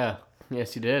labyrinth. Yeah.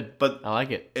 Yes, you did. But I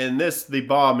like it. In this, the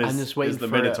bomb is the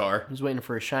Minotaur. I'm just waiting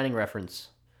for a Shining reference.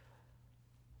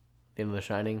 The end of The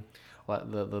Shining.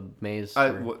 The maze.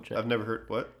 I've never heard...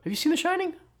 What? Have you seen The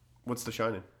Shining? What's The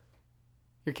Shining?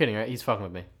 You're kidding, right? He's fucking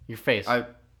with me. Your face. I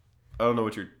don't know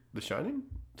what you're... The Shining?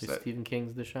 Stephen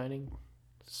King's The Shining?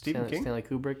 Stephen King? Stanley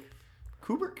Kubrick?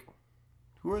 Kubrick?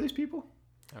 Who are these people?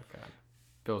 Oh, God.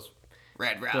 Bill's...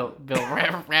 Red Ram. Bill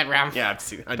Red Ram. Yeah, I've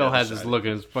seen it. Bill has this look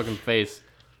in his fucking face.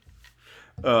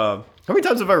 How many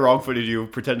times have I wrong-footed you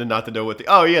pretending not to know what the...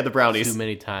 Oh, yeah, the brownies. Too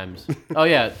many times. Oh,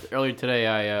 yeah. Earlier today,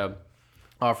 I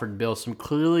offered Bill some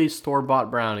clearly store-bought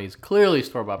brownies.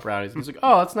 He's like,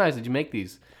 oh, that's nice. Did you make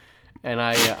these? And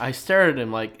I stared at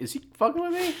him like, is he fucking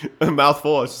with me? A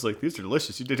mouthful. I was just like, these are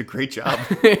delicious. You did a great job.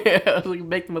 Yeah, I was like,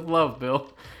 make them with love,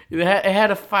 Bill. It had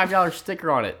a $5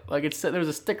 sticker on it. Like, it said there was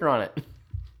a sticker on it.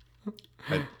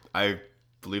 I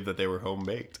believe that they were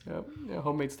home-baked. Yeah,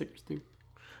 homemade stickers, too.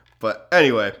 But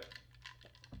anyway,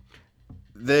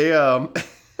 they oh,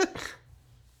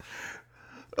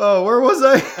 where was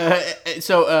I?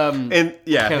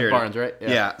 Kenneth Barnes, right?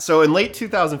 Yeah. So in late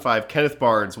 2005, Kenneth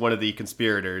Barnes, one of the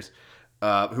conspirators,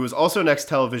 who was also an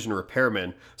ex-television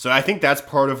repairman. So I think that's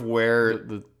part of where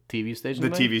the TV station. The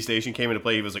TV station came into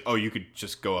play. He was like, "Oh, you could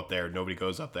just go up there. Nobody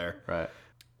goes up there." Right.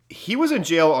 He was in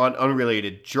jail on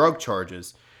unrelated drug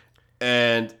charges,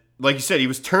 and like you said, he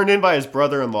was turned in by his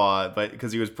brother-in-law,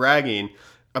 because he was bragging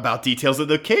about details of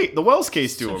the Wells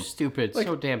case to him. Stupid,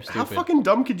 so damn stupid. How fucking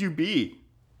dumb could you be?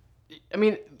 I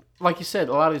mean, like you said,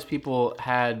 a lot of these people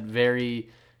had very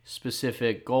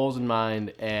specific goals in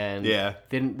mind, and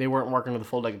they weren't working with a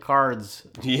full deck of cards.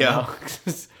 Yeah,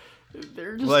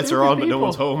 they're just lights are on, but no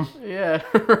one's home. Yeah,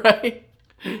 right.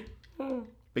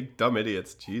 Big dumb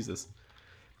idiots, Jesus.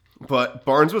 But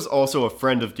Barnes was also a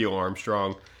friend of Neil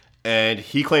Armstrong. And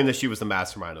he claimed that she was the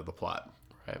mastermind of the plot.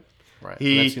 Right.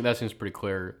 That seems pretty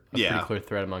clear. Pretty clear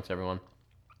thread amongst everyone.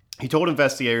 He told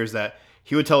investigators that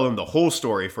he would tell them the whole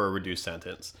story for a reduced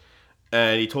sentence.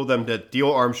 And he told them that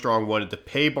Neil Armstrong wanted to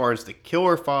pay Barnes to kill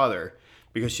her father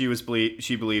because she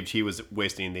believed he was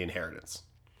wasting the inheritance.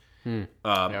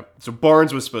 So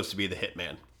Barnes was supposed to be the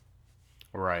hitman.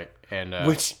 Right. And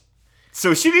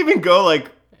so she didn't even go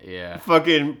like... Yeah,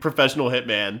 fucking professional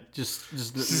hitman. Just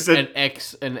an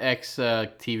ex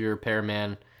TV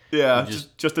repairman. Yeah,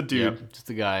 just a dude. Yeah, just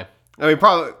a guy. I mean,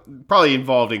 probably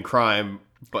involved in crime,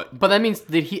 but that means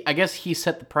I guess he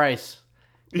set the price.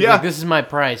 He's like, this is my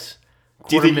price.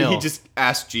 Do you think he just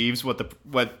asked Jeeves what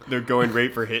their going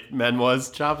rate for hitmen was?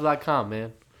 Jobs.com,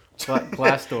 man.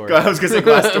 Glassdoor. I was gonna say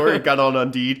Glassdoor. Got on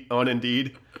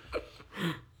Indeed.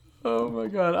 Oh my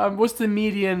God! What's the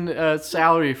median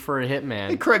salary for a hitman?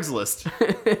 Hey, Craigslist.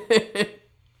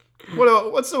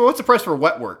 What's the price for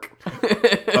wet work?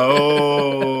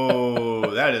 Oh,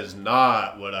 that is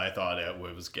not what I thought it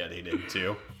was getting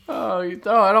into. Oh, I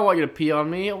don't want you to pee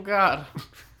on me. Oh God.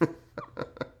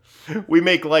 We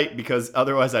make light because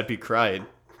otherwise I'd be crying.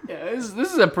 Yeah, this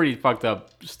is a pretty fucked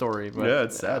up story. But, yeah,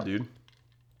 it's sad, dude.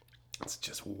 It's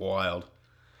just wild.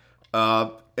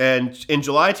 And in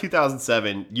July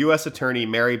 2007, U.S. Attorney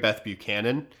Mary Beth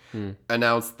Buchanan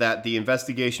announced that the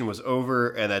investigation was over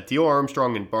and that Neil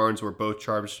Armstrong and Barnes were both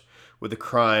charged with a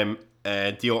crime,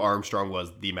 and Neil Armstrong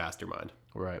was the mastermind.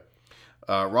 Right.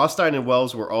 Rothstein and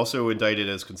Wells were also indicted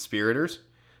as conspirators,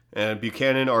 and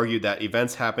Buchanan argued that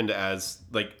events happened as,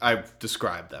 like, I've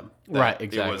described them. Right,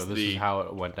 exactly. This is how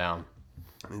it went down.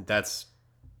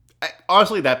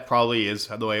 Honestly, that probably is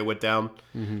the way it went down.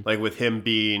 Mm-hmm. Like, with him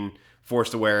being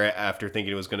forced to wear it after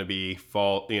thinking it was going to be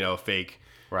fake.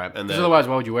 Right. And then, otherwise,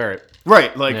 why would you wear it?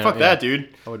 Right. Like, fuck that,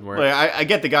 dude. I wouldn't wear it. I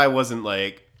get the guy wasn't,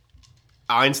 like,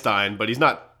 Einstein, but he's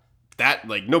not that,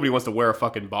 like, nobody wants to wear a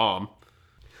fucking bomb.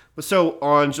 So,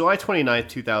 on July 29th,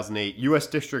 2008, U.S.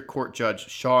 District Court Judge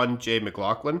Sean J.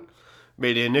 McLaughlin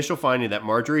made an initial finding that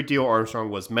Marjorie Neal Armstrong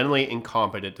was mentally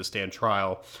incompetent to stand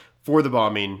trial for the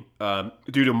bombing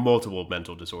due to multiple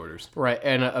mental disorders. Right,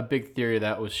 and a big theory of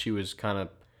that was she was kind of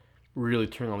really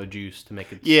turning on the juice to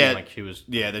make it seem like she was...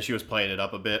 Yeah, that she was playing it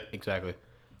up a bit. Exactly.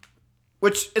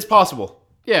 Which is possible.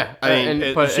 Yeah,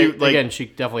 she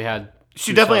definitely had...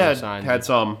 She definitely had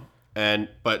some,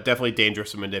 but definitely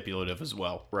dangerous and manipulative as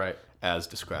well. Right. As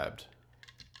described.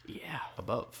 Yeah.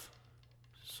 Above.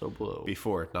 So below.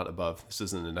 Before, not above. This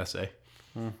isn't an essay.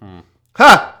 Mm-hmm.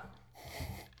 Ha!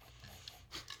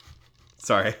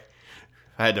 Sorry.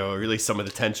 I had to release some of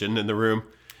the tension in the room.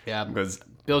 Yeah, because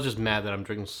Bill's just mad that I'm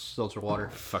drinking seltzer water.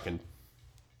 Fucking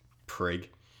prig.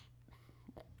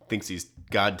 Thinks he's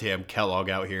goddamn Kellogg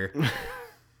out here.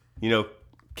 You know,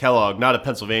 Kellogg, not a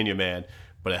Pennsylvania man,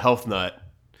 but a health nut.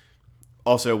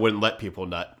 Also wouldn't let people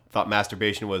nut. Thought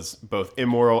masturbation was both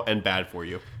immoral and bad for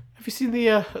you. Have you seen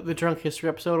the drunk history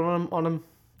episode on him?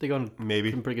 They go into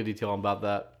maybe some pretty good detail about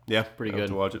that. Yeah, pretty good.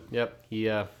 To watch it. Yep. He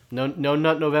no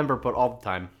nut November, but all the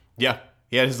time. Yeah,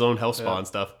 he had his own health spa and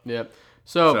stuff. Yep.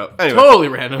 So anyway. Totally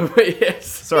random. Yes.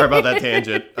 Sorry about that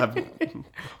tangent.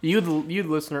 You, the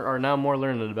listener, are now more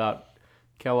learned about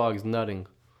Kellogg's nutting.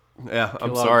 Yeah,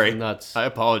 I'm sorry. Nuts. I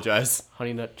apologize.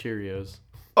 Honey Nut Cheerios.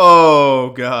 Oh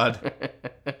God.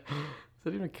 Is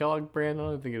that even a Kellogg brand? I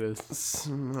don't think it is.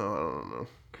 No, I don't know.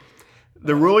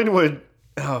 The ruling would.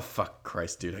 Oh fuck,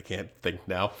 Christ, dude! I can't think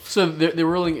now. So the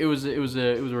ruling it was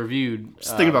reviewed.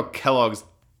 Just thinking about Kellogg's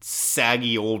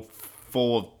saggy old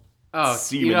full of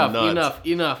semen nuts.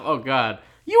 Enough! Oh God,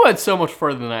 you went so much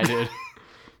further than I did.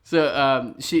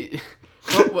 So she.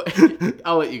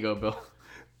 I'll let you go, Bill.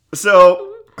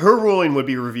 So her ruling would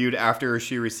be reviewed after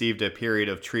she received a period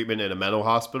of treatment in a mental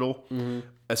hospital. Mm-hmm.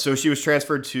 So she was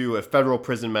transferred to a federal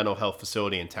prison mental health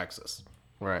facility in Texas.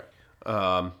 Right.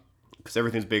 Because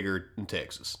everything's bigger in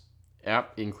Texas.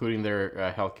 Yep, including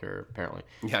their healthcare, apparently.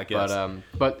 Yeah, I guess.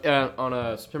 But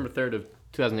on September 3rd of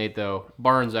 2008, though,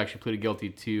 Barnes actually pleaded guilty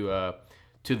to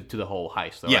the whole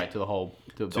heist, though, right? To the whole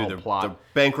plot. The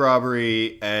bank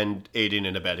robbery and aiding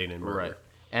and abetting and murder. Right.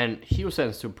 And he was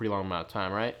sentenced to a pretty long amount of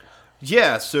time, right?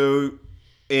 Yeah, so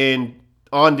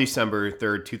on December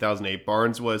 3rd, 2008,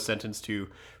 Barnes was sentenced to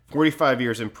 45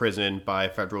 years in prison by a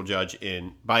federal judge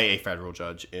in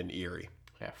Erie.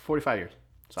 Yeah, 45 years.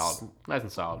 Solid. Nice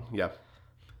and solid. Yeah.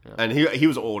 And he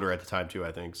was older at the time, too,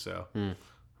 I think, so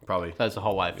probably. That's a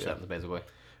whole life sentence, basically.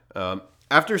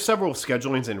 After several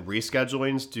schedulings and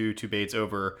reschedulings due to debates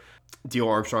over Deal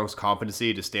Armstrong's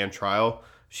competency to stand trial,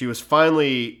 she was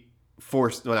finally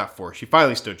she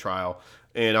finally stood trial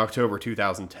in October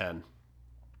 2010.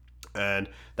 And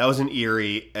that was in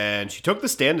Erie, and she took the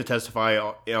stand to testify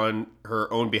on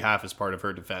her own behalf as part of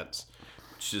her defense.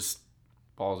 Which is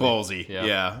ballsy.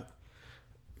 Yeah.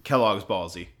 Kellogg's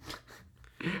ballsy.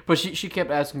 But she kept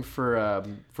asking for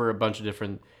a bunch of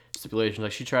different stipulations.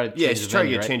 Like she tried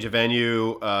to change a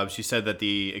venue. She said that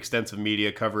the extensive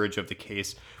media coverage of the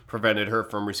case prevented her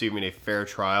from receiving a fair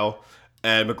trial.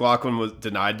 And McLaughlin was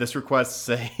denied this request,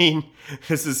 saying,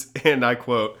 this is, and I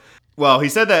quote, well, he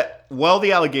said that while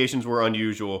the allegations were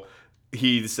unusual,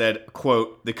 he said,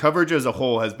 quote, the coverage as a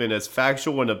whole has been as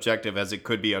factual and objective as it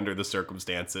could be under the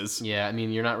circumstances. Yeah, I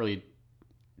mean, you're not really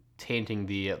tainting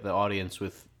the audience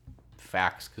with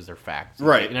facts because they're facts.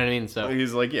 Right. You know what I mean? So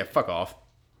he's like, yeah, fuck off.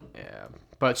 Yeah.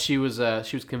 But she was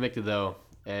convicted, though,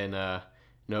 and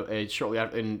shortly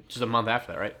after, and just a month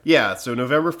after that, right? Yeah, so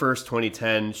November 1st,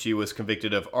 2010, she was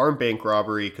convicted of armed bank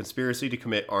robbery, conspiracy to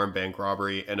commit armed bank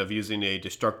robbery, and of using a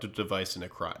destructive device in a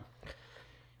crime.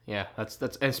 Yeah, that's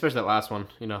and especially that last one,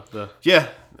 that's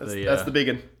the big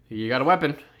one. You got a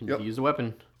weapon, you use a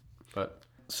weapon. But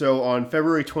so on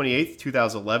February 28th,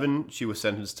 2011, she was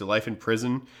sentenced to life in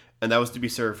prison, and that was to be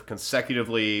served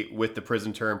consecutively with the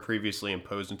prison term previously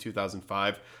imposed in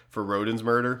 2005 for Rodin's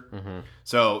murder. Mm-hmm.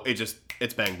 So it's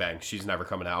bang bang. She's never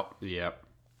coming out. Yep.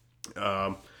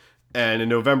 And in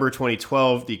November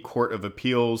 2012, the Court of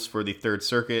Appeals for the Third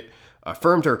Circuit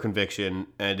affirmed her conviction,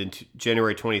 and in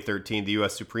January 2013, the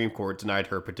U.S. Supreme Court denied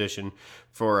her petition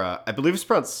for, I believe it's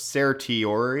pronounced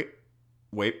certiorari.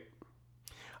 Wait.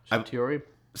 Certiorari?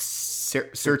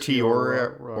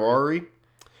 Certiorari?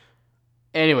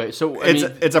 Anyway, so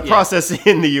it's a process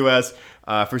in the U.S.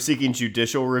 For seeking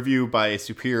judicial review by a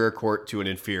superior court to an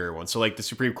inferior one. So, like, the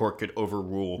Supreme Court could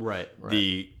overrule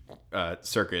the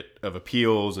Circuit of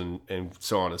Appeals and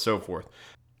so on and so forth.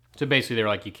 So basically, they're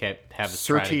like, you can't have this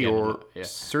tried again.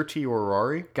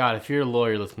 Certiorari? God, if you're a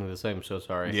lawyer listening to this, I'm so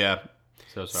sorry. Yeah.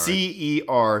 So sorry.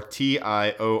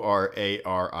 Certiorari.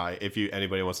 If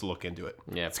anybody wants to look into it.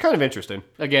 Yeah. It's kind of interesting.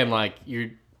 Again, like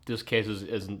this case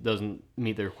doesn't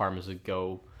meet the requirements to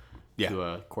go to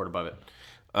a court above it.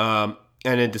 And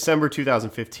in December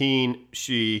 2015,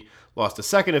 she lost a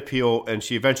second appeal, and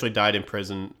she eventually died in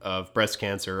prison of breast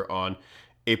cancer on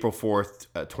April 4th,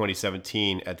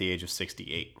 2017, at the age of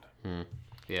 68.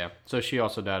 Yeah. So she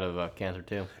also died of cancer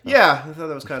too. Yeah, I thought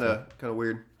that was kind of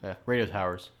weird. Yeah. Radio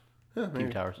towers.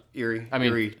 Towers.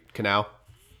 Erie Canal.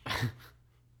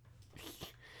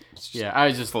 Yeah, I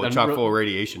was just chock full of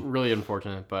radiation. Really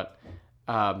unfortunate, but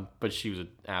she was an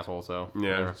asshole, so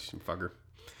yeah, fucker.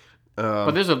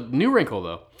 But there's a new wrinkle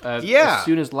though. As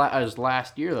soon as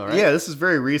last year though, right? Yeah, this is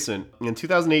very recent. In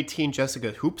 2018,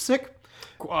 Jessica Hoopsick.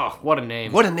 Oh, what a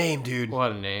name! What a name, dude!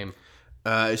 What a name!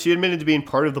 She admitted to being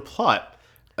part of the plot.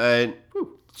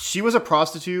 She was a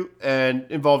prostitute and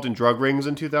involved in drug rings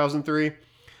in 2003.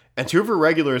 And two of her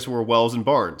regulars were Wells and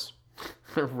Barnes.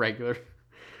 Regular.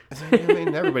 I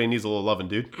mean, everybody needs a little loving,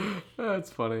 dude. That's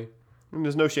funny. And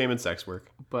there's no shame in sex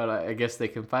work. But I guess they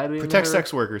confided in Protect her.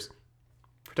 sex workers.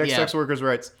 Protect sex workers'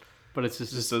 rights. But it's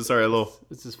just sorry, a little.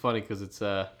 It's just funny because it's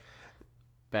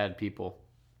bad people.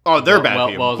 Oh, they're bad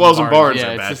people. Wells and Barnes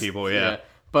are bad people. Yeah.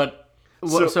 But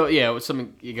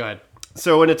something. Go ahead.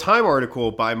 So in a Time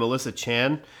article by Melissa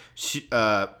Chan,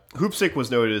 Hoopsick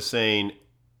was noted as saying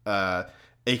a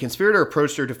conspirator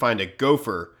approached her to find a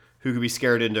gopher who could be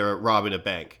scared into robbing a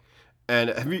bank.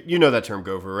 And you know that term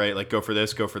gopher, right? Like go for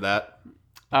this, go for that.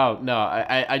 Oh no,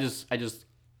 I just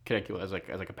connect it as like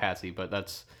a patsy, but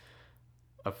that's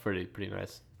a pretty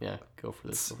nice. Yeah, go for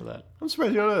this, go for that. I'm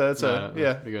surprised you don't know that.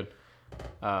 That's pretty good.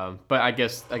 But I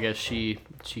guess she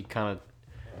kind of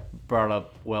brought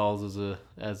up Wells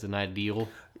as an ideal.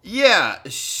 Yeah,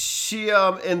 she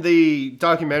in the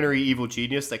documentary Evil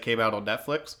Genius that came out on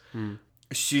Netflix,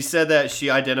 she said that she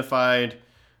identified.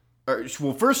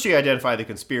 First she identified the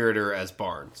conspirator as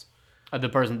Barnes, the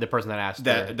person that asked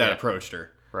that approached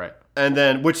her, right? And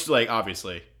then, which like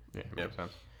obviously, makes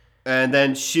sense. And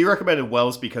then she recommended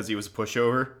Wells because he was a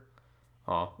pushover.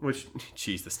 Oh, which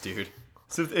Jesus, dude.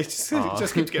 So it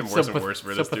just keeps getting worse and worse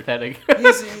for this pathetic. Dude.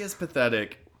 He is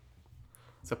pathetic.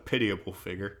 It's a pitiable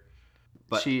figure.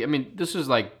 But this was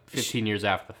like 15 years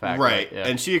after the fact, right? Yeah.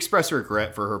 And she expressed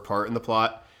regret for her part in the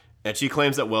plot. And she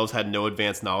claims that Wells had no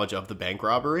advanced knowledge of the bank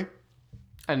robbery.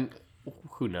 And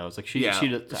who knows? Like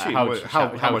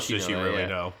how much does she really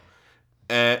know?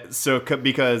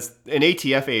 Because an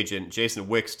ATF agent, Jason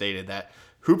Wick, stated that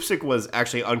Hoopsick was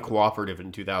actually uncooperative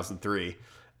in 2003,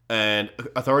 and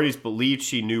authorities believed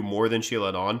she knew more than she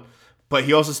let on. But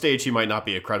he also stated she might not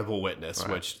be a credible witness,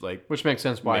 right. which makes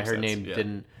sense why her name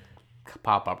didn't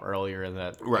pop up earlier in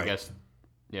that. Right. I guess.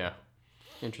 Yeah.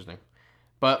 Interesting.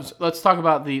 But let's talk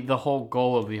about the whole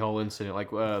goal of the whole incident.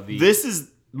 Like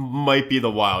this might be the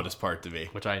wildest part to me,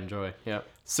 which I enjoy. Yeah.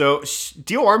 So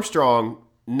Diehl Armstrong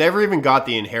never even got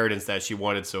the inheritance that she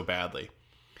wanted so badly.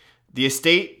 The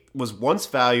estate was once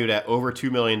valued at over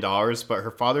 $2 million, but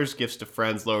her father's gifts to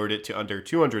friends lowered it to under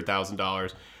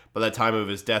 $200,000 by the time of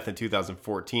his death in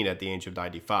 2014 at the age of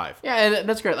 95. Yeah, and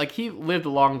that's great. Like, he lived a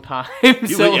long time.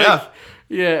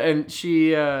 And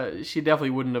she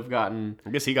definitely wouldn't have gotten... I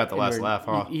guess he got the last laugh,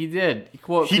 huh? He did.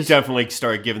 Well, he definitely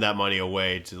started giving that money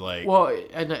away to, like... Well,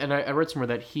 and I read somewhere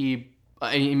that he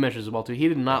mentions as well, too, he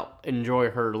did not enjoy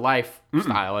her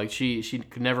lifestyle. Like, she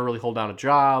could never really hold down a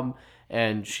job,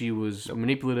 and she was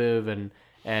manipulative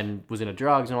and was into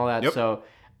drugs and all that, so...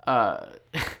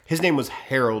 His name was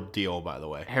Harold Diehl, by the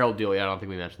way. Harold Diehl, I don't think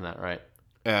we mentioned that, right?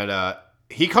 And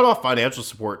he cut off financial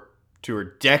support to her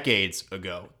decades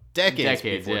ago. Decades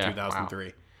before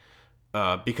 2003.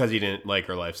 Wow. Because he didn't like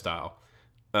her lifestyle.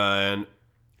 And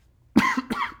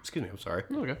excuse me, I'm sorry.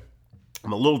 Okay.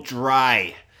 I'm a little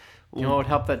dry. You know what would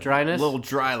help that dryness? A little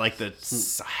dry like the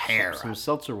Sahara. Some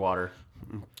seltzer water.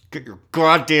 Get your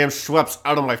goddamn Schweppes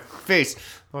out of my face.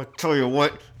 I'll tell you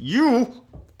what, you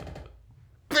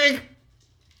big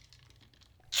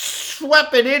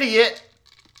Schweppin' idiot.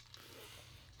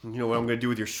 You know what I'm going to do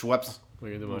with your Schweppes? What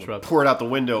are you going to do with my Schweppes? Pour it out the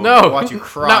window and watch you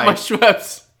cry. Not my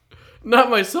Schweppes. Not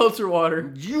my seltzer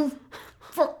water. You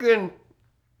fucking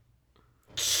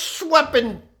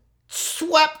Schweppin'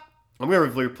 Schwepp. I'm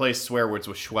going to replace swear words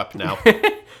with Schwepp now.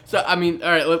 So, all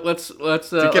right, let's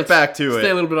get back to stay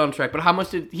a little bit on track. But how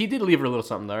much he did leave her a little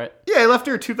something, though, right? Yeah, he left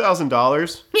her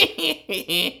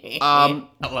 $2,000.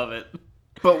 I love it.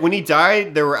 But when he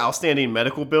died, there were outstanding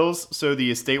medical bills, so the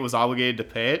estate was obligated to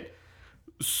pay it.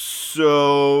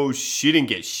 So she didn't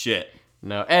get shit.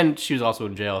 No, and she was also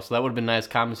in jail, so that would have been nice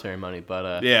commissary money.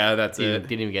 But yeah, that's it.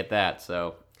 Didn't even get that.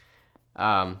 So,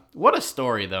 what a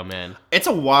story, though, man. It's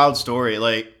a wild story.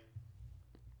 Like,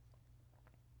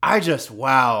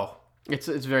 wow. It's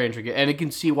very intricate, and you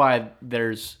can see why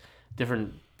there's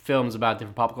different films about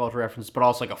different pop culture references, but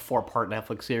also like a 4-part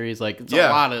Netflix series. Like, it's a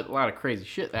lot of crazy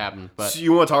shit that happened. But so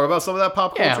you want to talk about some of that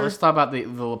pop culture? Yeah, let's talk about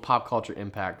the pop culture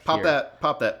impact. Pop that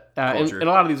culture. And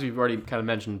a lot of these we've already kind of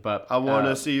mentioned, but I want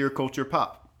to see your culture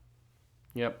pop.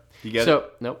 Yep. You get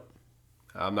it? Nope.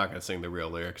 I'm not going to sing the real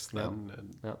lyrics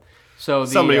then. No. So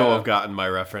somebody will have gotten my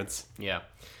reference. Yeah.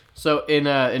 So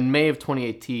in May of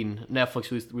 2018, Netflix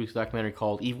released a documentary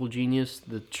called "Evil Genius: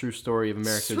 The True Story of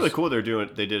America's." It's really cool. They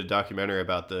did a documentary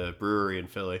about the brewery in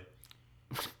Philly.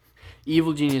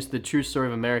 Evil Genius: The True Story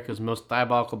of America's Most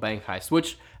Diabolical Bank Heist.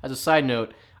 Which, as a side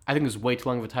note, I think is way too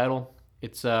long of a title.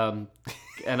 It's and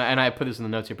I put this in the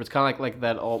notes here, but it's kind of like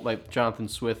that old Jonathan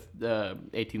Swift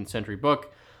 18th century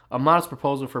book, a modest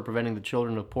proposal for preventing the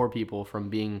children of poor people from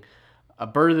being a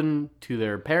burden to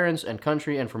their parents and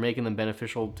country, and for making them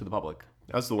beneficial to the public.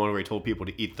 That was the one where he told people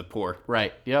to eat the poor.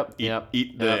 Right. Yep.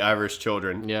 Eat the Irish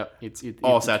children. Yep. Eat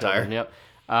all satire. Children,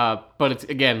 yep. But it's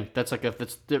again, that's like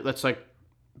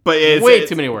but way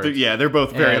too many words. They're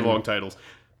both very long titles.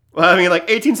 Well, I mean, like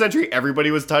 18th century,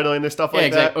 everybody was titling their stuff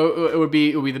like that. It would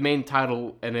be the main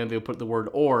title, and then they would put the word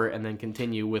 "or," and then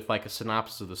continue with like a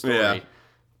synopsis of the story. Yeah.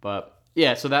 But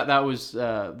yeah, so that was the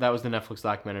Netflix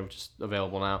documentary, which is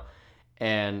available now,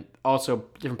 and also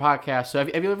different podcasts. So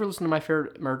have you ever listened to My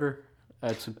Favorite Murder?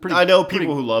 It's a pretty. I know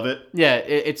people who love it. Yeah,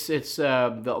 it's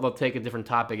they'll take a different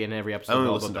topic in every episode. I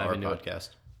don't listen to our podcast.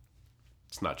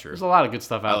 It's not true. There's a lot of good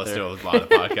stuff out there. I listen to a lot of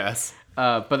podcasts.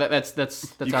 But that's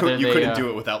you out there. You couldn't do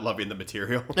it without loving the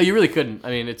material. No, you really couldn't.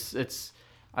 I mean,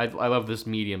 I love this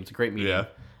medium. It's a great medium.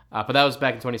 Yeah. But that was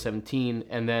back in 2017,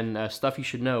 and then Stuff You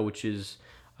Should Know, which is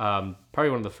probably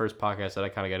one of the first podcasts that I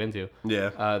kind of got into.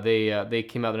 Yeah. They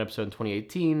came out with an episode in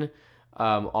 2018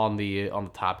 on the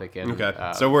topic. And,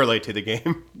 okay. So we're late to the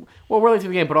game. Well, we're late to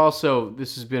the game, but also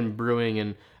this has been brewing,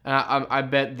 and I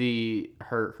bet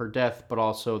her death, but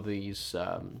also these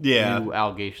new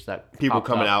allegations that people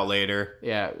coming out later.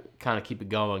 Yeah, kind of keep it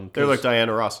going. They're like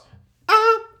Diana Ross.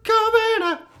 I'm coming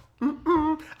out.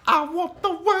 I want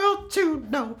the world to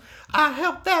know I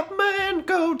helped that man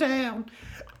go down.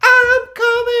 I'm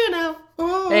coming out.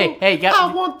 Oh, hey,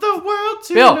 I want the world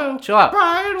to Bill, know. Chill out.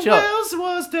 Brian chill Wells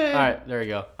was dead. All right, there we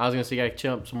go. I was gonna say you gotta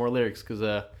chill up some more lyrics because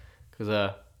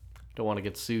don't want to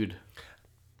get sued.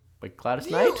 Like Gladys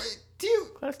Knight.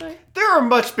 Gladys Knight. There are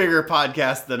much bigger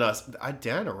podcasts than us.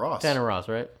 Diana Ross. Diana Ross,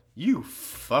 right? You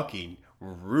fucking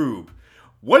rube.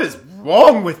 What is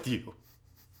wrong with you?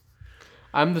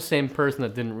 I'm the same person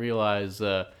that didn't realize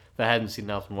that I hadn't seen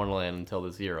Alice in Wonderland until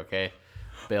this year, okay?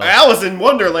 Bill. Alice in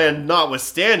Wonderland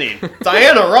notwithstanding,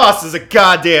 Diana Ross is a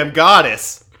goddamn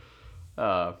goddess.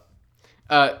 As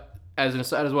an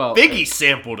aside as well. Biggie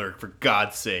sampled her, for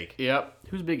God's sake. Yep.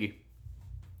 Who's Biggie?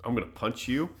 I'm going to punch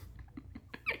you.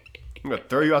 I'm going to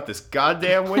throw you out this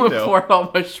goddamn window. Pour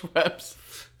all my Schweppes.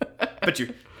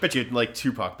 bet you like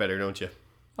Tupac better, don't you?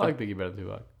 I like Biggie better than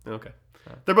Tupac. Okay.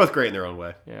 They're both great in their own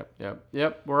way.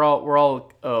 Yep. We're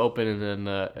all open and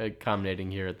accommodating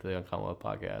here at the Uncommon Love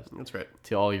Podcast. That's right.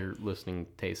 To all your listening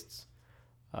tastes.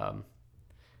 So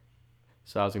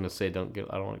I was going to say I don't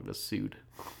want to get sued.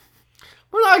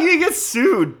 We're not going to get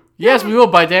sued. Yes, we will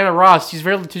by Diana Ross. She's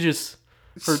very litigious.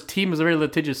 Her team is very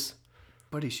litigious.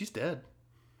 Buddy, she's dead.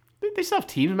 They still have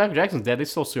teams. Michael Jackson's dead. They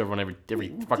still sue everyone every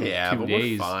fucking 2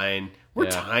 days. We're fine. We're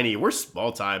tiny. We're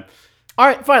small time. All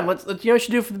right, fine. Let's you know what we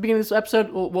should do for the beginning of this episode?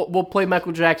 We'll play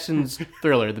Michael Jackson's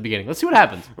Thriller at the beginning. Let's see what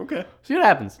happens. Okay. See what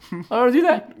happens. I don't want to do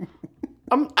that.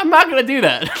 I'm not gonna do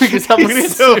that because I'm gonna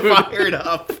get so sued. Fired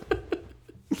up.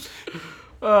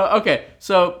 Okay,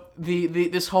 so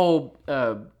this whole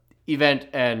event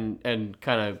and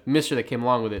kind of mystery that came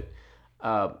along with it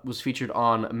was featured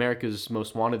on America's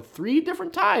Most Wanted 3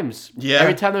 different times. Yeah.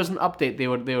 Every time there was an update,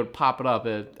 they would pop it up.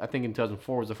 I think in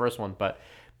 2004 was the first one, but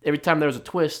every time there was a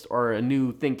twist or a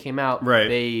new thing came out, right,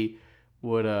 they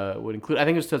would include. I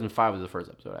think it was 2005 was the first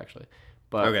episode actually.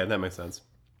 But okay, that makes sense.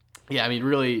 Yeah, I mean,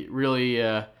 really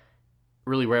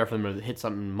rare for them to hit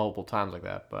something multiple times like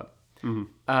that. But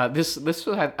this was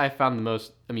I found the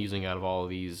most amusing out of all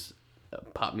of these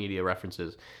pop media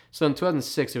references. So in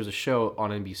 2006, there was a show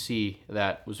on NBC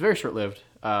that was very short-lived.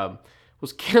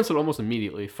 Was canceled almost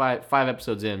immediately. Five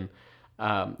episodes in,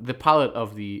 the pilot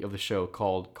of the show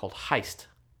called Heist.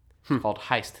 Called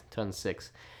Heist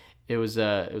 2006. It was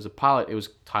a pilot. It was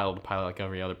titled pilot like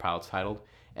every other pilot's titled,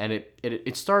 and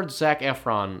it starred Zac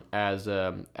Efron as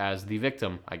the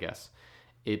victim, I guess.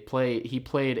 He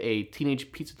played a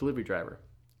teenage pizza delivery driver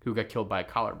who got killed by a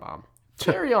collar bomb.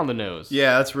 Very on the nose.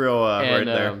 Yeah, that's real right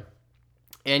there.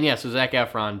 And yeah, so Zac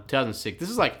Efron 2006. This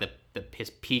is like his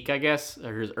peak, I guess,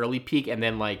 or his early peak, and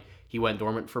then like he went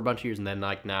dormant for a bunch of years, and then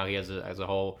like now he has a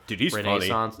whole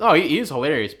renaissance. Funny. Oh, he is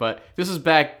hilarious, but this is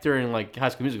back during like High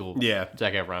School Musical. Yeah,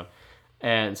 Zac Efron,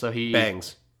 and so he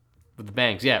bangs with the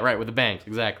bangs. Yeah, right, with the bangs,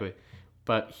 exactly.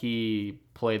 But he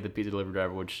played the pizza delivery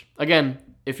driver, which again,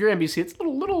 if you're NBC, it's a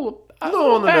little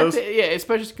on the nose. Yeah,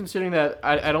 especially considering that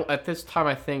I don't at this time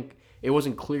I think it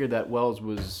wasn't clear that Wells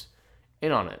was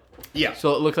in on it. Yeah.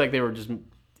 So it looked like they were just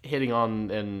hitting on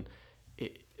and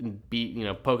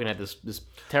poking at this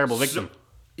terrible victim.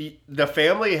 So, the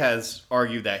family has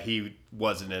argued that he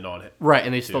wasn't in on it. Right,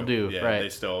 and they still do. Yeah, right. They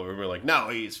still were like, no,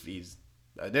 he's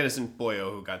an innocent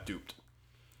boyo who got duped.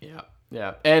 Yeah.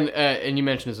 Yeah, and you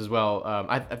mentioned this as well.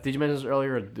 Did you mention this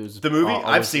earlier? The movie?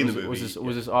 I've seen the movie. Was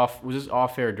this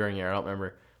off air during air? I don't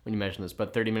remember when you mentioned this,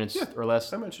 but 30 minutes or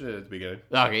less. I mentioned it at the beginning.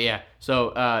 Okay, yeah. So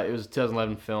it was a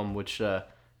 2011 film, which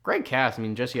Great cast. I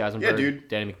mean, Jesse Eisenberg, dude.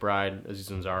 Danny McBride, Aziz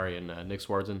Ansari, and Nick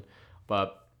Swartzen.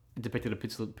 But it depicted a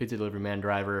pizza delivery man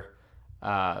driver,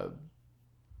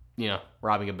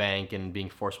 robbing a bank and being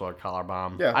forced to wear a collar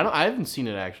bomb. Yeah. I haven't seen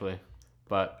it actually,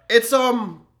 but it's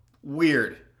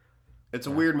weird. It's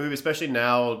a weird movie, especially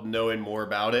now knowing more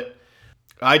about it.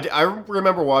 I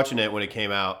remember watching it when it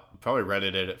came out. Probably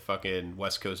rented it at fucking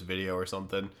West Coast Video or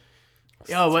something.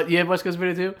 Oh, what? You have West Coast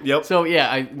Video too? Yep. So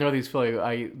yeah, I Northeast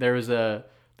Philly. There was a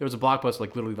Blockbuster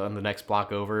like literally on the next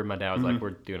block over. My dad was like,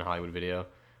 "We're doing a Hollywood Video,"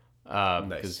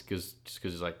 nice. Because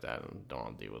he's like, "I don't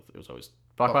want to deal with." It was always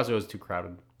Blockbuster was too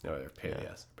crowded. No, they're pain in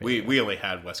the ass. We only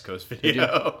had West Coast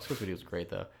Video. West Coast Video was great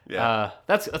though. Yeah.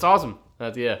 That's awesome.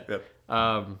 That's Yep.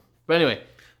 But anyway,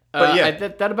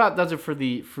 that about does it for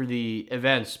the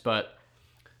events. But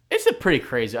it's a pretty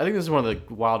crazy. I think this is one of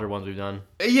the wilder ones we've done.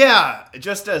 Yeah,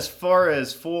 just as far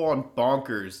as full on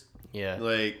bonkers. Yeah.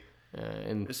 Like,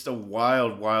 and just a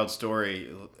wild, wild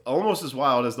story. Almost as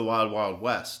wild as the Wild Wild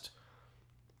West.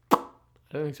 I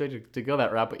didn't expect to go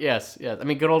that route, but yes. I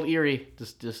mean, good old Erie,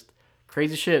 just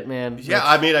crazy shit, man. Yeah,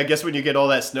 I mean, I guess when you get all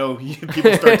that snow,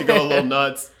 people start to go a little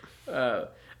nuts.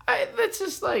 That's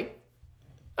just like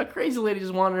a crazy lady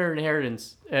just wanted her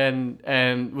inheritance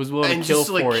and was willing to kill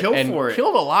for it.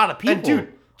 Killed a lot of people. And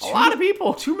dude, a lot of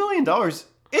people. $2 million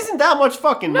isn't that much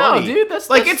fucking money. No, dude, that's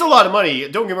it's a lot of money.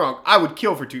 Don't get me wrong. I would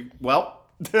kill for two. Well.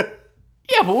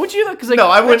 Yeah, but would you though? Because no,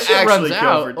 I wouldn't actually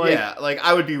kill for.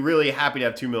 I would be really happy to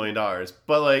have $2 million.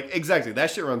 But exactly,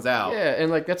 that shit runs out. Yeah,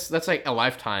 and that's like a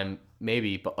lifetime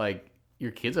maybe. But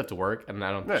your kids have to work, and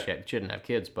I don't. She shouldn't have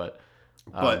kids, but.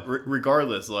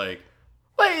 Regardless,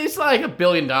 it's like $1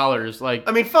 billion.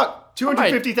 I mean, fuck,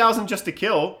 250,000 just to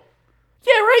kill.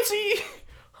 Yeah, right. See,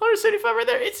 175 right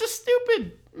there. It's just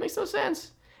stupid. It makes no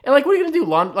sense. And what are you gonna do?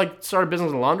 Start a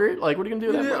business in laundry? What are you gonna do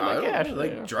with that? Cash?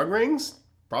 Drug rings,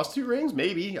 prostitute rings,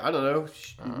 maybe. I don't know.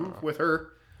 With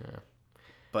her. Yeah.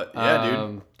 But yeah,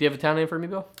 dude. Do you have a town name for me,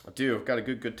 Bill? I do. I've got a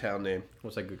good town name.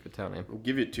 What's that good town name? I'll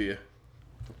give it to you.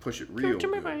 I'll push it real. Give it to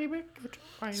me, baby.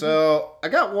 So I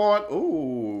got one.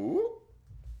 Ooh,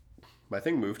 my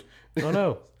thing moved. Oh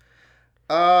no.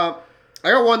 I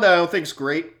got one that I don't think's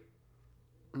great.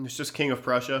 It's just King of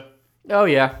Prussia. Oh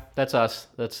yeah, that's us.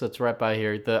 That's right by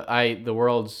here. The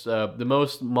world's the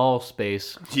most mall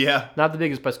space. Yeah. Not the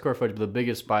biggest by square footage, but the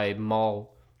biggest by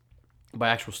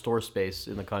actual store space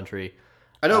in the country.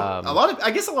 I know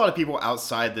I guess a lot of people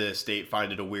outside the state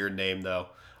find it a weird name though.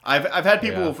 I've had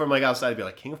people from outside be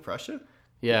like, King of Prussia?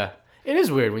 Yeah. It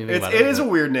is weird when you think about it. It is a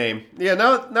weird name. Yeah,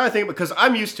 now I think because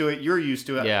I'm used to it, you're used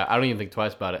to it. Yeah, I don't even think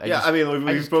twice about it. I mean,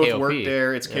 we both KOP. Worked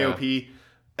there. It's KOP.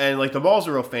 And the malls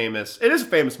are real famous. It is a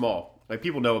famous mall.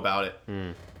 People know about it.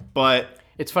 But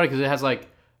it's funny because it has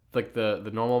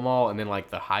the normal mall and then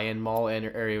the high end mall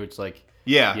area, which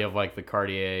you have the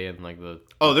Cartier and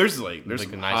there's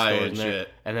some nice high stores end shit.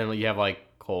 And then you have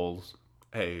Kohl's.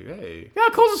 Hey. Yeah,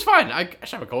 Kohl's is fine. I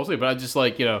should have a Kohl's too, but I just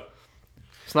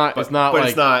it's not. But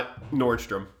it's not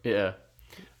Nordstrom. Yeah.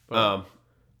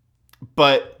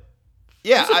 But.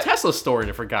 Yeah, it's a Tesla store in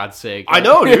it, for God's sake. I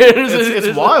know, dude.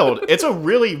 It's wild. It's a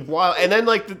really wild. And then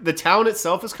the town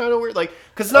itself is kind of weird,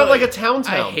 because it's not a town.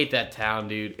 I hate that town,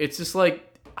 dude. It's just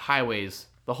highways.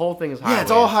 The whole thing is highways. Yeah,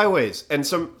 it's all highways. And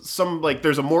some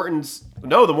there's a Morton's.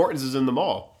 No, the Morton's is in the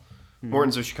mall.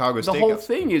 Morton's of Chicago Steakhouse. The whole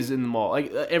thing is in the mall.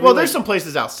 There's some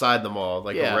places outside the mall,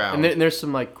 around. And there's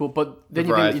some cool, but then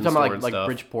you're talking about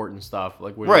Bridgeport and stuff,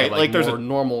 there's more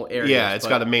normal areas. Yeah, it's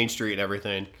got a main street and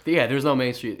everything. Yeah, there's no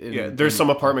main street. There's some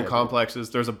apartment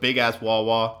complexes. There's a big ass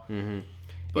Wawa. Mm-hmm.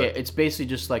 Yeah, it's basically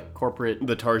just corporate.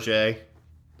 The Target.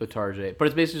 But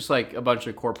it's basically just a bunch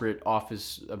of corporate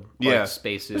office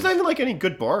spaces. There's not even any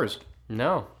good bars.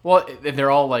 No. Well,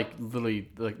 they're all literally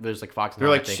there's Fox and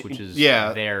I think, which is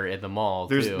there at the mall.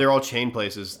 They're all chain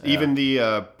places. Yeah. Even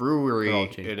the brewery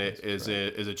in it is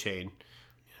a chain.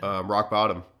 Rock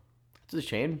Bottom. It's a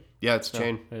chain? Yeah, it's a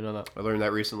chain. I didn't know that. I learned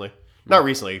that recently. Not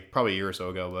recently, probably a year or so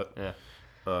ago, but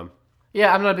yeah.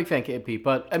 Yeah, I'm not a big fan of KP,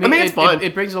 but I mean it's fun.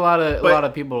 It brings a lot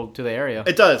of people to the area.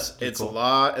 It does. It's cool. A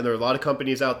lot, and there are a lot of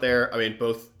companies out there. I mean,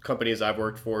 both companies I've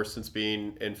worked for since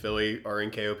being in Philly are in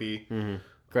KOP. Mm-hmm.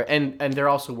 Great, and they're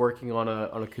also working on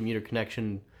a commuter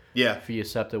connection via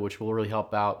SEPTA, which will really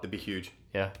help out. That'd be huge.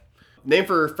 Yeah. Name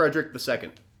for Frederick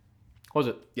II. What was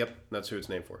it? Yep, that's who it's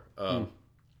named for.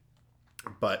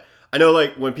 But I know,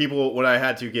 when I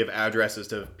had to give addresses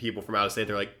to people from out of state,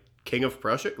 they're like, King of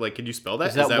Prussia? Could you spell that?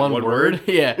 Is that one word?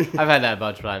 Yeah, I've had that a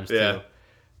bunch of times too.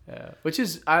 Yeah. Which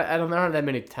is, I don't know that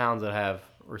many towns that have,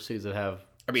 or cities that have.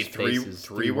 I mean,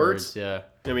 three words? Yeah.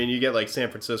 I mean, you get San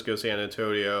Francisco, San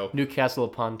Antonio, Newcastle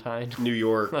upon Tyne, New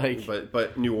York,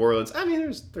 but New Orleans. I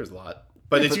mean, there's a lot.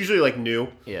 But it's usually like new.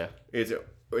 Yeah.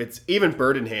 It's even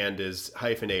Bird in Hand is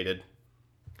hyphenated.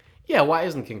 Yeah, why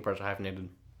isn't King Prussia hyphenated?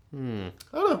 I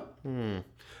don't know.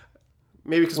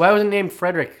 Maybe because... Why wasn't it named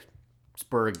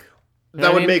Fredericksburg?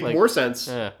 That would make more sense.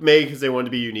 Maybe because they wanted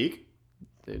to be unique.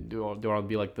 They do want to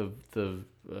be like the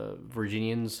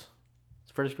Virginians.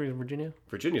 Is Fredericksburg in Virginia?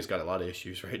 Virginia's got a lot of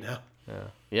issues right now. Yeah.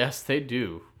 Yes, they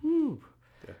do. Woo.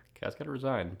 Yeah. Cat's got to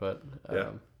resign, but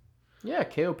yeah,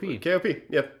 KOP. KOP.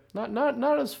 Yep.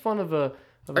 Not as fun of a.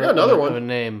 I got another one. Of a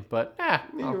name, but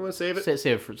you want to save it?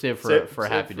 Save it for a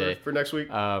happy day for next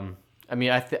week. I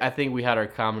mean, I think we had our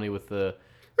comedy with the.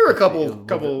 There were a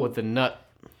couple with the nut.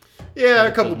 Yeah,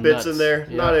 a couple bits in there.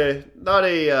 Yeah. Not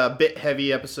a bit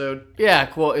heavy episode. Yeah,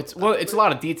 cool. It's a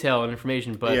lot of detail and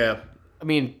information, but I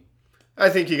mean, I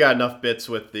think you got enough bits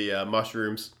with the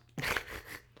mushrooms.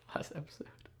 Last episode.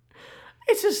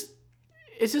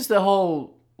 It's just the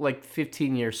whole like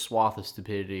 15-year swath of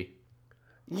stupidity.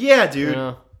 Yeah, dude. You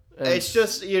know? It's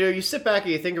just, you sit back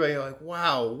and you think about it, you're like,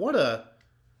 wow, what a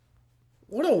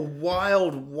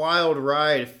wild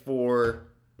ride for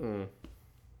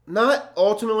not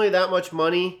ultimately that much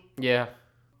money. Yeah.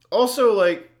 Also,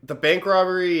 like, the bank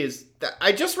robbery is...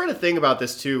 I just read a thing about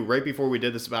this, too, right before we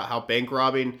did this, about how bank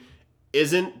robbing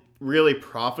isn't really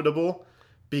profitable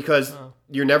because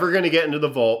you're never going to get into the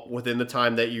vault within the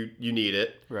time that you need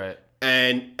it. Right.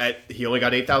 And he only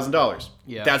got $8,000.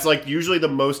 Yeah. That's like usually the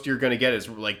most you're going to get is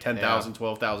like $10,000,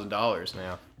 $12,000.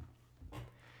 Yeah.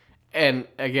 And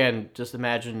again, just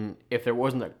imagine if there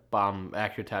wasn't a bomb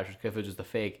actually attached, if it was just a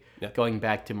fake, going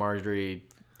back to Marjorie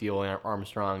Deal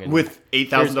Armstrong. And with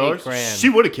 $8,000? She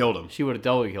would have killed him. She would have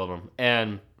totally killed him.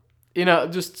 And,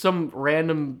 just some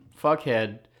random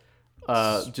fuckhead,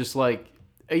 just like,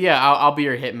 I'll be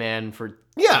your hitman for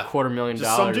 $250,000.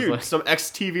 Just some dude, some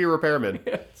ex-TV repairman.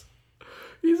 Yes.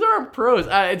 These aren't pros.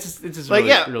 It's just like,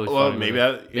 really well, funny. Maybe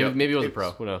it was a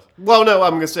pro. Who knows? Well, no,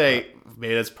 I'm gonna say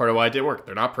maybe that's part of why it didn't work.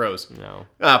 They're not pros. No.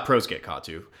 Pros get caught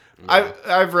too. No.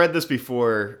 I've read this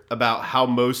before about how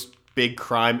most big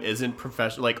crime isn't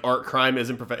professional. Like art crime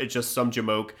isn't professional. It's just some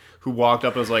jamoke who walked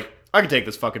up and was like, "I can take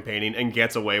this fucking painting," and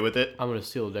gets away with it. I'm gonna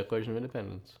steal the Declaration of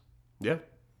Independence. Yeah.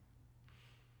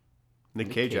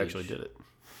 Nick Cage actually did it.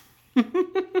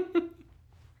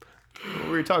 What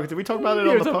were we talking? Did we talk about it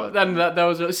on the pod? That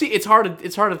was. See, it's hard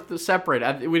to separate.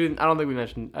 I don't think we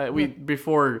mentioned.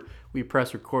 Before we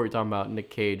press record, we were talking about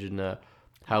Nick Cage and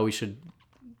how we should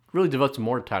really devote some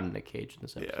more time to Nick Cage in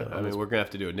this episode. Yeah, I mean, we're gonna have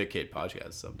to do a Nick Cage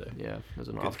podcast someday. Yeah, as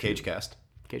an Cage cast.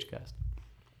 Cage cast.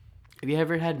 Have you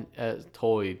ever had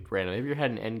totally random? Have you ever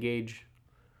had an N-Gage?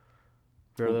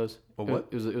 Remember those? Well, what?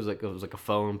 It was like a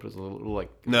phone, but it was a little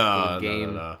like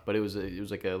game. No. But it was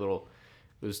like a little.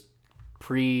 It was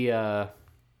pre like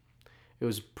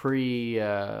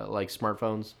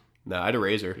smartphones. No, I had a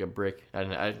Razor. Like a brick.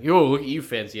 Look at you,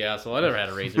 fancy asshole. I never had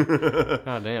a Razor.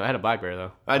 God damn, I had a BlackBerry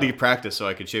though. I had to get practice so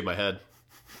I could shave my head.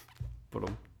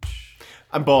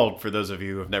 I'm bald. For those of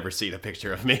you who have never seen a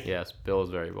picture of me. Yes, Bill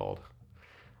is very bald.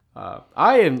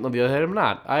 I am, on the other hand, I'm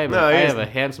not. I have a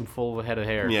handsome full head of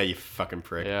hair. Yeah, you fucking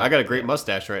prick. Yeah. I got a great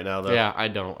mustache right now, though. Yeah, I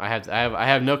don't. I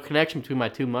have no connection between my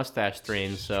two mustache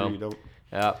strains. So you don't.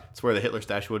 Yeah, it's where the Hitler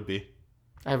stash would be.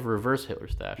 I have a reverse Hitler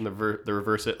stash. The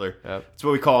reverse Hitler. Yep. It's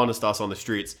what we call Anastas on the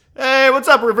streets. Hey, what's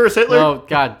up, reverse Hitler? Oh,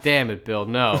 god damn it, Bill.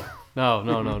 No.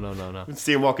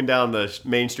 See him walking down the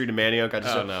main street of Manioc.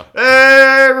 No.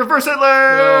 Hey, reverse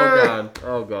Hitler!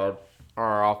 Oh god.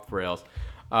 Are off the rails.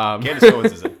 Candace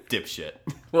Owens is a dipshit.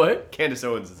 What? Candace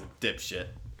Owens is a dipshit.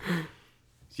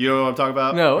 You know what I'm talking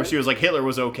about? No. Where she was like, Hitler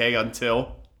was okay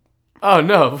until... Oh,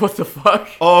 no. What the fuck?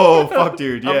 Oh, fuck,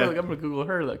 dude. Yeah. I'm going to Google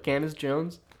her. Candace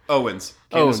Jones? Owens.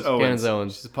 Candace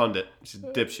Owens. She's a pundit. She's a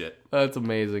dipshit. That's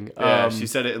amazing. Yeah, she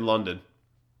said it in London.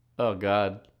 Oh,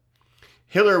 God.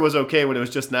 Hitler was okay when it was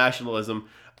just nationalism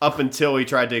up until he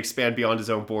tried to expand beyond his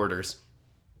own borders.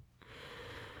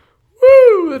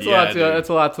 Woo! That's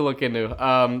a lot to look into.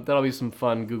 That'll be some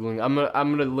fun Googling. I'm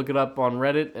gonna look it up on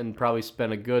Reddit and probably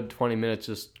spend a good 20 minutes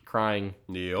just crying.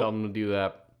 Yep. I'm gonna do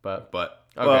that. But okay.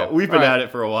 Well, we've been at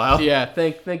it for a while. Yeah.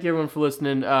 Thank you everyone for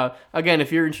listening. Again,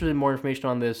 if you're interested in more information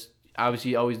on this,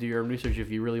 obviously always do your own research if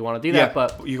you really want to do that.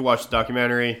 But you can watch the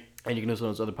documentary. And you can listen to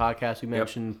those other podcasts we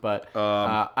mentioned, but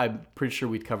I'm pretty sure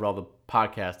we'd covered all the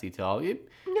podcast detail.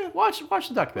 Watch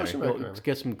the documentary.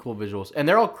 Get some cool visuals. And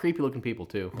they're all creepy-looking people,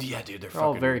 too. Yeah, dude, they're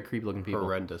all very creepy-looking people.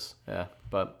 Horrendous. Yeah,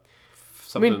 but...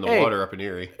 Something in the water up in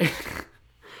Erie.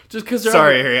 Just because they're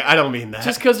Sorry, Erie, I don't mean that.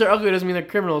 Just because they're ugly doesn't mean they're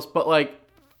criminals, but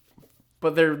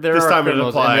there this are time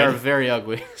criminals, and they're very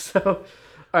ugly. So, all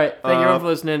right, thank you everyone for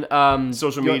listening.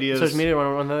 Social media, want to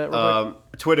run that real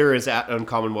quick? Twitter is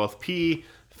 @UncommonwealthP.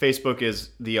 Facebook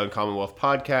is the Uncommonwealth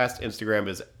Podcast. Instagram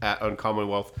is at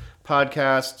Uncommonwealth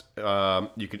Podcast.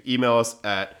 You can email us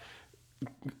at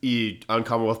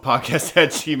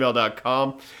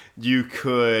uncommonwealthpodcast@gmail.com. You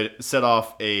could set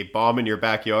off a bomb in your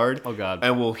backyard. Oh, God.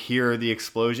 And we'll hear the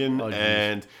explosion.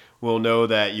 And we'll know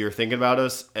that you're thinking about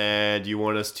us and you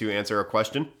want us to answer a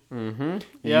question. Mm-hmm.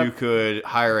 Yep. You could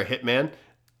hire a hitman.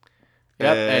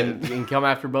 Yep, and come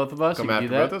after both of us. Come after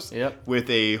both of us. Yep. With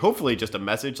hopefully just a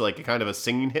message, like a kind of a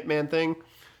singing hitman thing.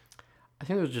 I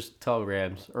think it was just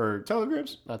telegrams. Or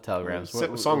telegrams? Not telegrams.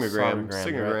 Songogram.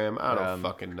 Singogram. Right? I don't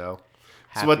fucking know.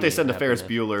 So what they send to Ferris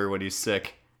Bueller when he's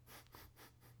sick.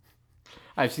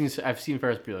 I've seen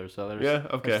Ferris Bueller, so there's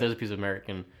a piece of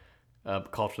American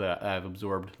culture that I've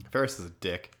absorbed. Ferris is a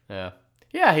dick.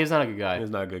 Yeah, he's not a good guy.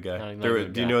 He's not a good guy.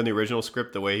 Do you know in the original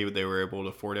script the way they were able to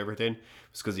afford everything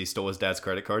was because he stole his dad's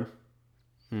credit card?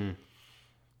 It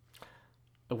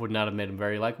would not have made him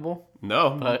very likable.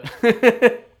 No, but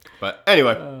but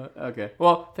anyway. Okay.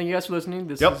 Well, thank you guys for listening.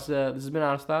 This has been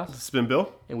Anastas. This has been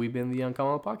Bill, and we've been the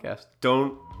Uncommonwealth Podcast.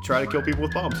 Don't try to kill people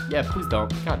with bombs. Yeah, please don't.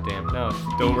 God damn, no.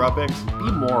 Don't rob banks.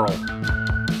 Be moral.